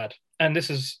 Russia bad. And this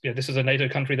is a NATO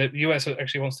country. The US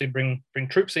actually wants to bring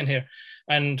troops in here,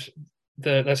 and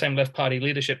the same left party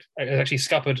leadership has actually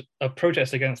scuppered a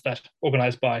protest against that,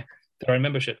 organized by their own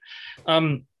membership.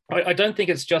 I don't think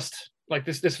it's just like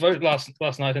this vote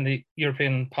last night in the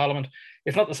European Parliament.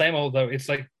 It's not the same old though. It's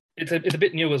like it's a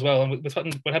bit new as well. And with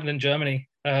what happened in Germany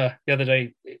the other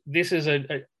day, this is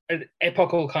an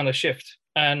epochal kind of shift.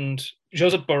 And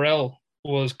Josep Borrell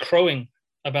was crowing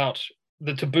about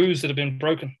the taboos that have been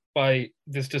broken by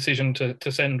this decision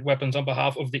to send weapons on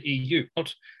behalf of the EU,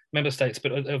 not member states,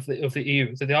 but of the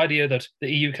EU. So the idea that the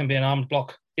EU can be an armed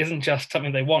bloc isn't just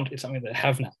something they want, it's something they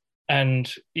have now. And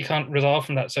you can't resolve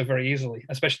from that so very easily,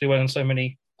 especially when so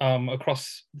many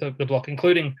across the bloc,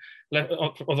 including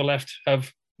the left,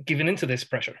 have given into this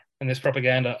pressure and this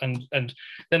propaganda, and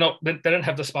they don't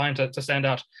have the spine to stand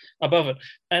out above it.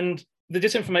 And the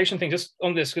disinformation thing, just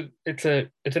on this, it's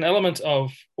an element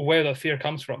of where the fear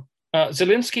comes from.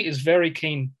 Zelensky is very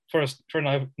keen for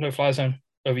a no-fly zone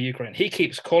over Ukraine. He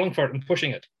keeps calling for it and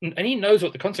pushing it, and he knows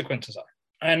what the consequences are.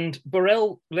 And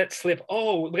Borrell lets slip,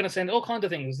 we're going to send all kinds of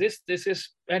things. This is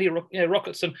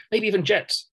anti-rockets and maybe even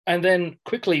jets. And then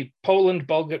quickly, Poland,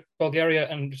 Bulgaria,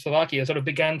 and Slovakia sort of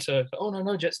began to,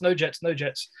 no jets.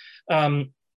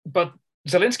 But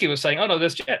Zelensky was saying, no,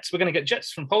 there's jets. We're going to get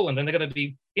jets from Poland, and they're going to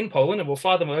be in Poland, and we'll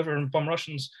fire them over and bomb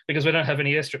Russians because we don't have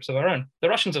any airstrips of our own. The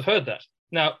Russians have heard that.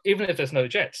 Now, even if there's no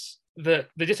jets, the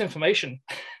disinformation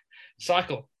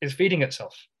cycle is feeding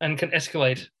itself and can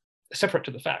escalate separate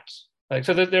to the facts.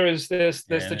 So there's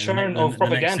the churn of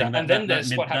propaganda, and then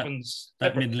there's what happens.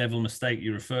 That mid-level mistake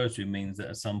you refer to means that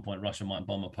at some point Russia might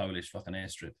bomb a Polish fucking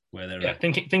airstrip where they're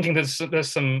thinking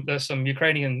there's some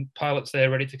Ukrainian pilots there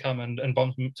ready to come and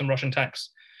bomb some Russian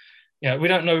tanks. We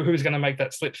don't know who's going to make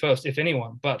that slip first, if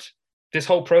anyone. But this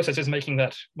whole process is making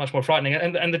that much more frightening.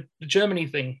 And the Germany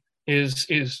thing is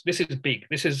big.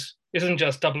 This isn't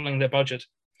just doubling their budget.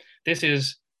 This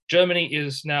is Germany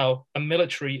is now a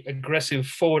military, aggressive,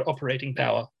 forward operating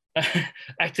power,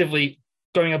 actively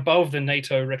going above the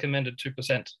NATO recommended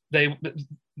 2%.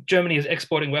 Germany is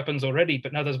exporting weapons already,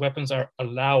 but now those weapons are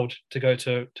allowed to go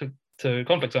to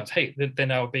conflict zones. Hey, they're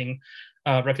now being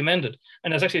recommended.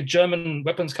 And there's actually a German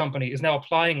weapons company is now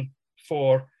applying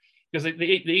because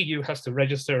the EU has to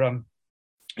register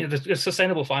the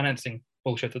sustainable financing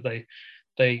bullshit that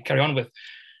they carry on with.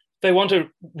 They want to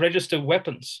register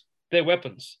their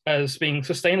weapons, as being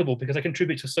sustainable because they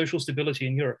contribute to social stability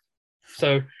in Europe.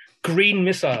 So green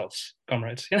missiles,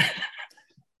 comrades.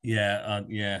 Yeah,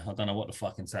 I don't know what to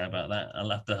fucking say about that.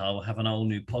 I'll have an whole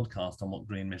new podcast on what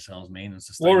green missiles mean and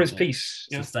sustainable. War is peace.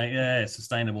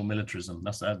 Sustainable militarism.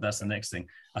 That's the next thing.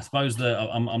 I suppose that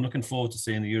I'm looking forward to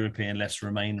seeing the European Less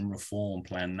Remain and Reform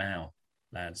plan now,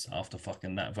 lads. After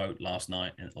fucking that vote last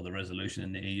night or the resolution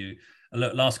in the EU.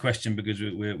 Look, last question, because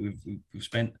we've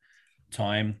spent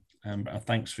time.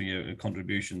 Thanks for your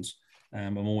contributions.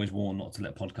 I'm always warned not to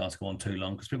let podcasts go on too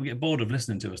long because people get bored of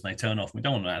listening to us and they turn off. We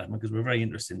don't want that because we're very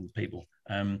interested in people.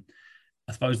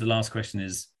 I suppose the last question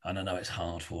is, and I know it's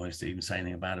hard for us to even say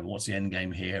anything about it, but what's the end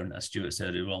game here? And as Stuart said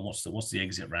earlier on, what's the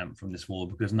exit ramp from this war?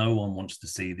 Because no one wants to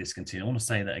see this continue. I want to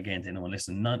say that again to anyone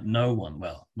listening. No one,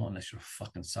 well, not unless you're a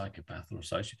fucking psychopath or a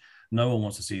sociopath. No one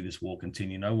wants to see this war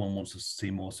continue. No one wants to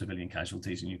see more civilian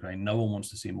casualties in Ukraine. No one wants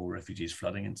to see more refugees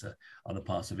flooding into other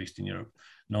parts of Eastern Europe.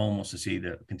 No one wants to see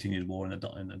the continued war in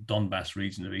the Donbass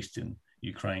region of Eastern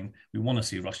Ukraine. We want to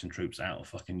see Russian troops out of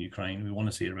fucking Ukraine. We want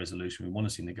to see a resolution. We want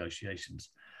to see negotiations.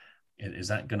 Is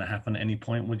that going to happen at any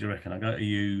point? What do you reckon? I go to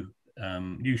you,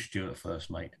 Stuart, first,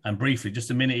 mate. And briefly,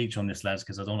 just a minute each on this, lads,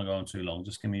 because I don't want to go on too long.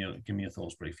 Just give me your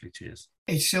thoughts briefly. Cheers.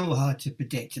 It's so hard to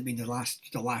predict. I mean, the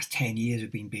last 10 years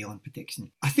have been beyond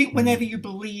prediction. I think whenever you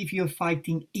believe you're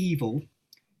fighting evil,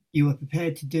 you are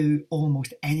prepared to do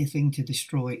almost anything to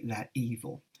destroy that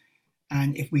evil.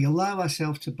 And if we allow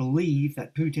ourselves to believe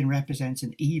that Putin represents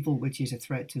an evil which is a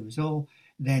threat to us all,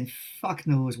 then fuck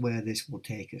knows where this will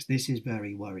take us. This is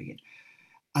very worrying.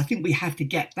 I think we have to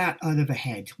get that out of our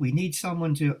head. We need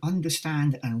someone to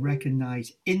understand and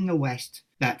recognize in the West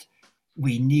that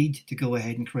we need to go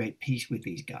ahead and create peace with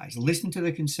these guys. Listen to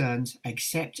their concerns,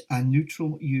 accept a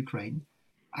neutral Ukraine,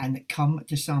 and come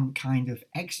to some kind of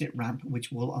exit ramp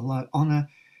which will allow honor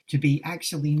to be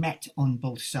actually met on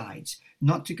both sides,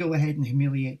 not to go ahead and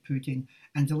humiliate Putin,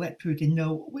 and to let Putin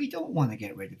know we don't want to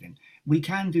get rid of him. We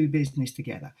can do business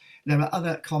together. There are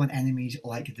other common enemies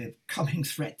like the coming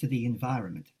threat to the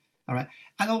environment. All right.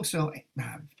 And also,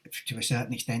 to a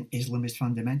certain extent, Islamist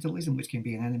fundamentalism, which can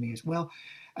be an enemy as well.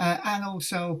 And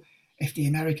also, if the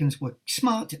Americans were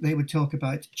smart, they would talk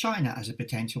about China as a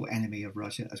potential enemy of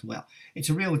Russia as well. It's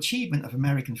a real achievement of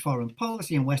American foreign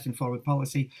policy and Western foreign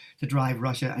policy to drive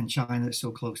Russia and China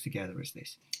so close together as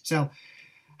this. So,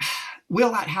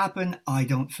 will that happen? I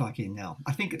don't fucking know.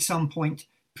 I think at some point,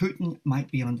 Putin might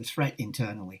be under threat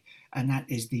internally, and that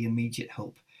is the immediate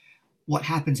hope. What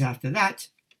happens after that?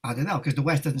 I don't know, because the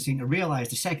West doesn't seem to realize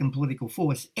the second political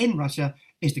force in Russia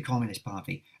is the Communist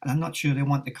Party. And I'm not sure they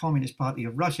want the Communist Party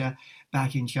of Russia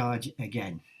back in charge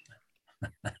again.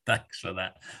 Thanks for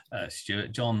that,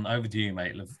 Stuart. John, over to you,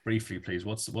 mate. Briefly, please.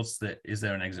 Is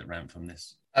there an exit ramp from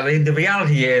this? I mean, the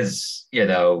reality is,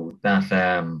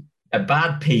 that a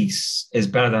bad peace is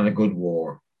better than a good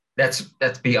war. Let's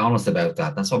be honest about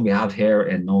that. That's what we have here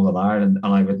in Northern Ireland.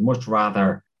 And I would much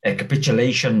rather a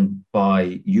capitulation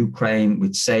by Ukraine,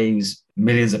 which saves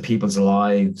millions of people's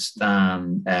lives,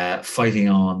 than fighting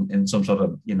on in some sort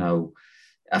of,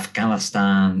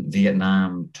 Afghanistan,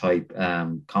 Vietnam type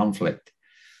conflict.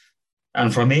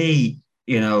 And for me,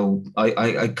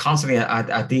 I constantly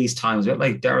at these times, a bit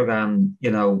like Derrigan,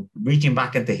 reaching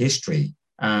back into history,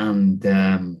 and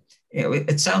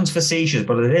it sounds facetious,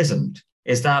 but it isn't.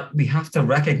 Is that we have to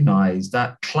recognize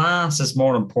that class is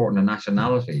more important than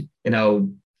nationality.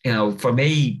 For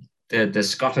me, the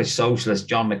Scottish socialist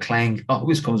John McClane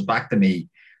always comes back to me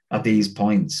at these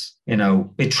points.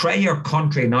 Betray your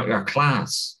country, not your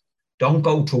class. Don't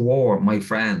go to war, my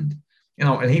friend.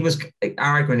 And he was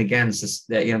arguing against this,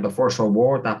 the First World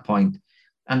War at that point.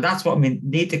 And that's what we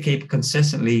need to keep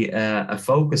consistently a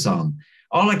focus on.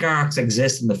 Oligarchs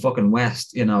exist in the fucking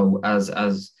West,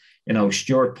 as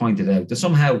Stuart pointed out. That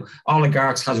somehow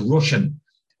oligarchs has Russian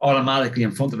automatically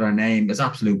in front of their name is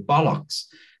absolute bollocks.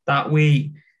 That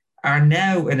we are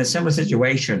now in a similar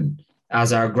situation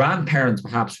as our grandparents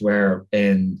perhaps were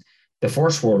in the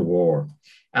First World War.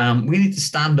 We need to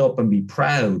stand up and be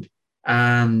proud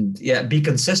and be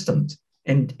consistent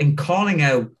in calling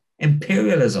out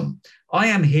imperialism. I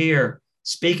am here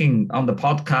speaking on the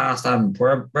podcast and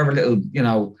wherever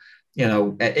little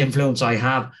influence I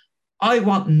have. I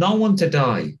want no one to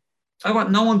die. I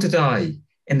want no one to die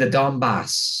in the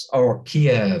Donbass or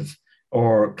Kiev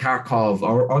or Kharkov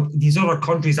or these other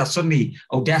countries that suddenly,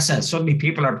 Odessa, suddenly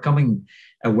people are becoming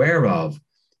aware of,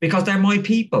 because they're my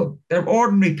people. They're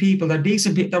ordinary people. They're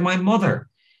decent people. They're my mother.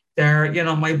 They're, you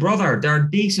know, my brother. They're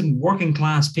decent working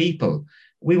class people.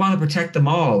 We want to protect them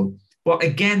all, but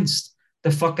against the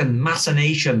fucking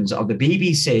machinations of the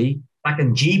BBC, back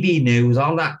in GB News,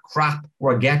 all that crap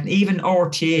we're getting, even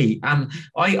RT. And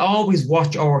I always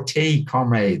watch RT,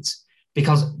 comrades,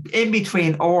 because in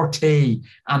between RT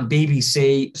and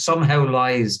BBC somehow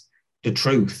lies the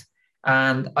truth.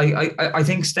 And I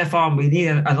think, Stefan, we need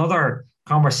another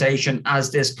conversation as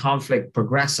this conflict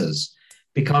progresses,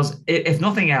 because if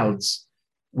nothing else,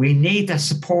 we need to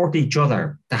support each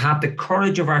other, to have the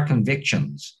courage of our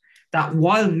convictions, that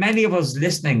while many of us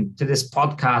listening to this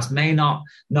podcast may not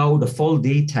know the full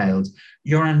details,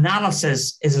 your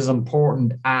analysis is as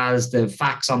important as the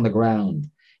facts on the ground.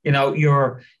 You know,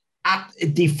 your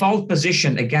default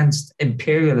position against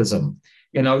imperialism,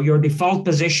 you know, your default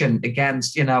position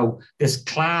against, you know, this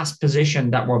class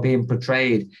position that we're being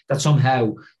portrayed, that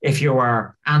somehow if you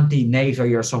are anti-NATO,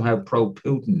 you're somehow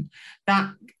pro-Putin.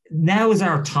 That now is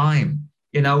our time.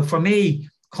 You know, for me,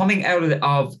 coming out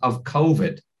of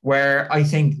COVID, where I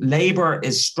think Labour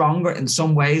is stronger in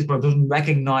some ways, but doesn't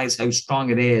recognise how strong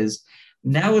it is.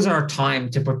 Now is our time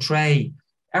to portray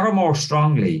ever more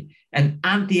strongly an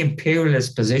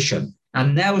anti-imperialist position.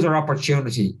 And now is our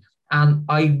opportunity. And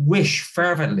I wish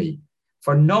fervently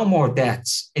for no more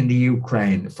deaths in the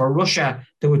Ukraine, for Russia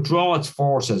to withdraw its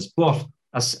forces. But,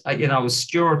 as you know, as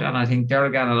Stuart and I think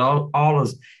Derrigan will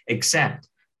always accept,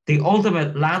 the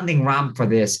ultimate landing ramp for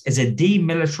this is a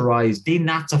demilitarized,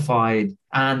 denazified,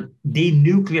 and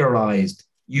denuclearized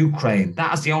Ukraine.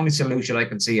 That is the only solution I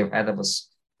can see ahead of us.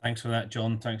 Thanks for that,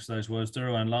 John. Thanks for those words,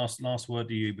 Duro. And last word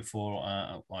to you before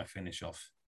I finish off.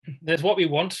 There's what we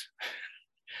want,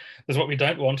 there's what we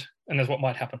don't want, and there's what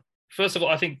might happen. First of all,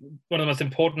 I think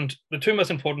the two most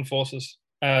important forces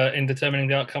in determining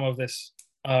the outcome of this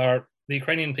are the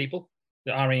Ukrainian people,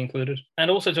 the army included, and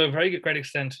also to a very great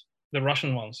extent, the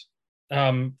Russian ones,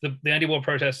 the anti-war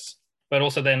protests, but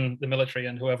also then the military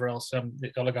and whoever else,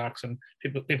 the oligarchs and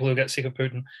people who get sick of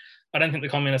Putin. I don't think the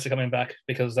communists are coming back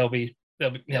because they'll be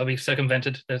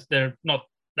circumvented. They're not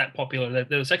that popular.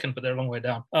 They're the second, but they're a long way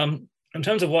down. In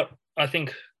terms of what I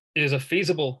think is a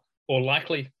feasible or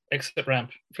likely exit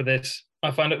ramp for this,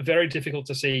 I find it very difficult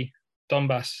to see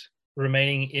Donbass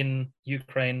remaining in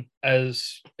Ukraine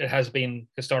as it has been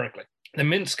historically. The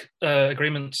Minsk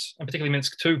agreements, and particularly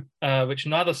Minsk II, which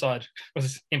neither side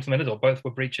was implemented or both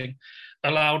were breaching,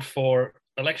 allowed for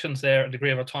elections there, a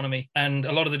degree of autonomy, and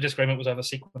a lot of the disagreement was over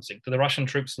sequencing. Do the Russian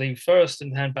troops leave first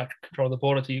and hand back control of the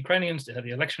border to Ukrainians? Do they have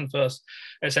the election first,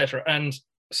 etc.? And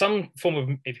some form of,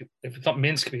 if it's not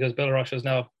Minsk, because Belarus is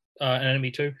now an enemy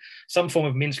too, some form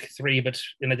of Minsk III, but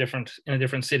in a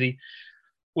different city,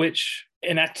 which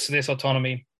enacts this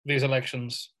autonomy, these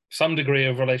elections, some degree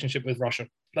of relationship with Russia.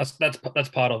 That's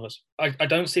part of it. I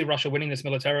don't see Russia winning this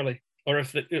militarily, or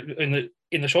if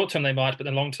in the short term they might, but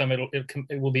in the long term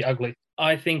it will be ugly.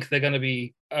 I think they're going to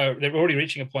be they're already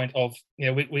reaching a point of, you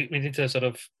know, we need to sort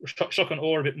of shock and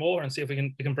awe a bit more and see if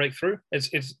we can break through.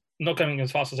 It's not going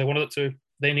as fast as they wanted it to.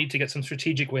 They need to get some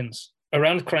strategic wins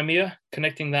around Crimea,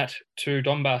 connecting that to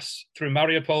Donbass through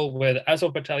Mariupol, where the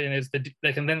Azov battalion is.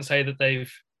 They can then say that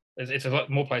it's a lot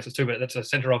more places too, but that's the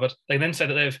center of it. They then say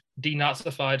that they've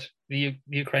denazified the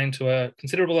Ukraine to a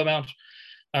considerable amount,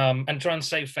 and try and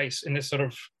save face in this sort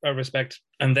of respect.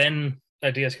 And then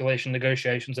de-escalation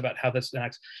negotiations about how this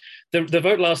acts. The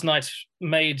vote last night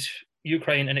made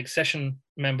Ukraine an accession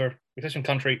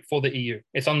country for the EU.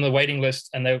 It's on the waiting list,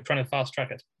 and they're trying to fast track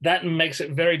it. That makes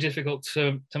it very difficult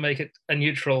to make it a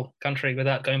neutral country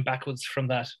without going backwards from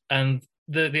that. And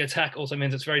the attack also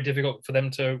means it's very difficult for them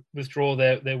to withdraw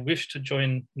their wish to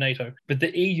join NATO. But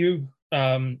the EU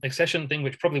accession thing,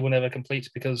 which probably will never complete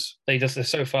because they're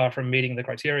so far from meeting the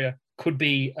criteria, could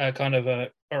be a kind of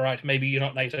all right, maybe you're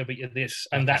not NATO, but you're this,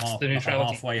 and like that's the neutrality. Like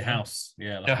a halfway house,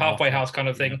 yeah, like a halfway house kind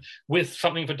of thing, with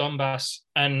something for Donbass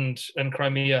and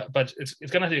Crimea, but it's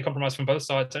going to have to be a compromise from both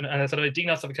sides, and a sort of a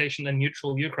denazification and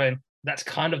neutral Ukraine. That's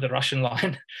kind of the Russian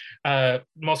line.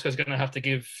 Moscow's going to have to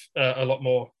give a lot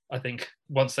more, I think,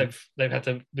 once they've had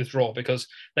to withdraw, because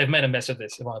they've made a mess of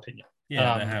this, in my opinion.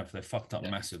 Yeah, they have. They've fucked up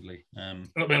massively. I mean,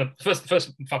 the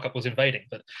first fuck up was invading,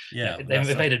 but yeah, they've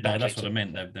invaded badly. That's what I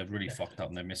meant. They've really fucked up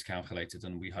and they've miscalculated.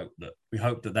 And we hope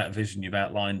that vision you've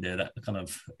outlined there, that kind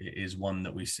of is one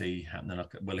that we see happening.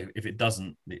 Well, if it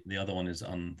doesn't, the other one is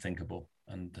unthinkable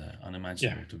and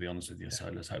unimaginable, to be honest with you. So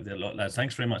let's hope that. Lads,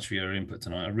 thanks very much for your input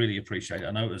tonight. I really appreciate it.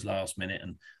 I know it was last minute,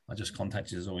 and I just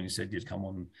contacted you when you said you'd come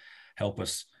on and help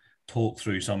us talk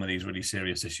through some of these really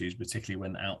serious issues, particularly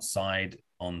when outside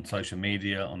on social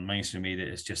media, on mainstream media,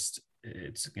 it's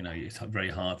very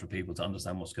hard for people to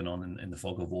understand what's going on in the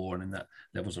fog of war and in that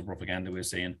levels of propaganda we're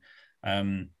seeing.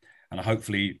 And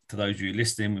hopefully, to those of you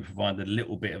listening, we provided a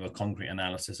little bit of a concrete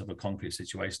analysis of a concrete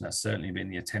situation. That's certainly been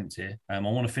the attempt here. I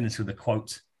want to finish with a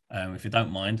quote, if you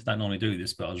don't mind. I don't normally do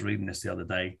this, but I was reading this the other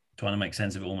day, trying to make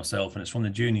sense of it all myself. And it's from the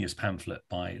Junius pamphlet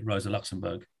by Rosa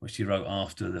Luxemburg, which she wrote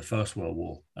after the First World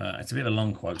War. It's a bit of a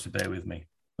long quote, so bear with me.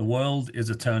 The world is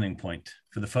a turning point.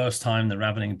 For the first time, the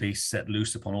ravening beasts set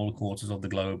loose upon all quarters of the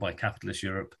globe by capitalist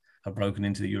Europe have broken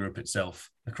into Europe itself.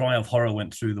 The cry of horror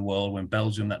went through the world when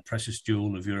Belgium, that precious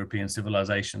jewel of European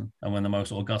civilization, and when the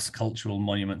most august cultural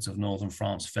monuments of northern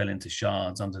France fell into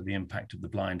shards under the impact of the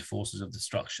blind forces of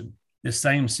destruction. This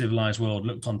same civilized world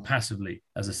looked on passively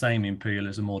as the same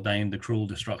imperialism ordained the cruel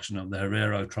destruction of the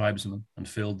Herero tribesmen and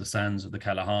filled the sands of the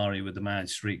Kalahari with the mad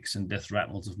shrieks and death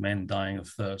rattles of men dying of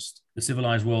thirst. The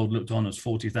civilized world looked on as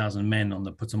 40,000 men on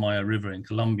the Putumayo River in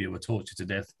Colombia were tortured to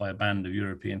death by a band of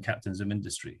European captains of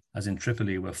industry, as in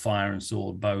Tripoli where fire and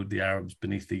sword bowed the Arabs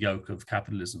beneath the yoke of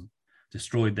capitalism,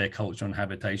 destroyed their culture and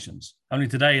habitations. Only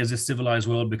today has this civilized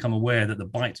world become aware that the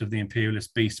bite of the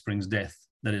imperialist beast brings death,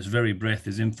 that its very breath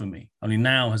is infamy. Only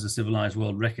now has the civilized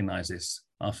world recognized this,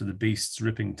 after the beast's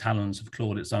ripping talons have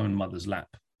clawed its own mother's lap,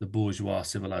 the bourgeois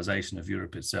civilization of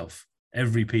Europe itself.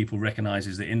 Every people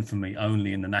recognizes the infamy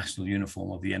only in the national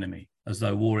uniform of the enemy, as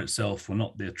though war itself were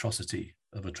not the atrocity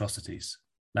of atrocities.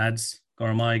 Lads,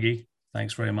 Goramaigi,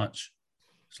 thanks very much.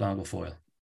 Slán go Fóill.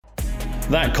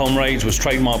 That, comrades, was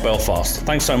Trademark Belfast.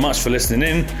 Thanks so much for listening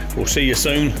in. We'll see you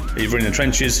soon, either in the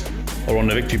trenches or on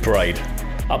the victory parade.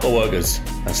 Up the workers,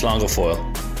 and Slán go Fóill.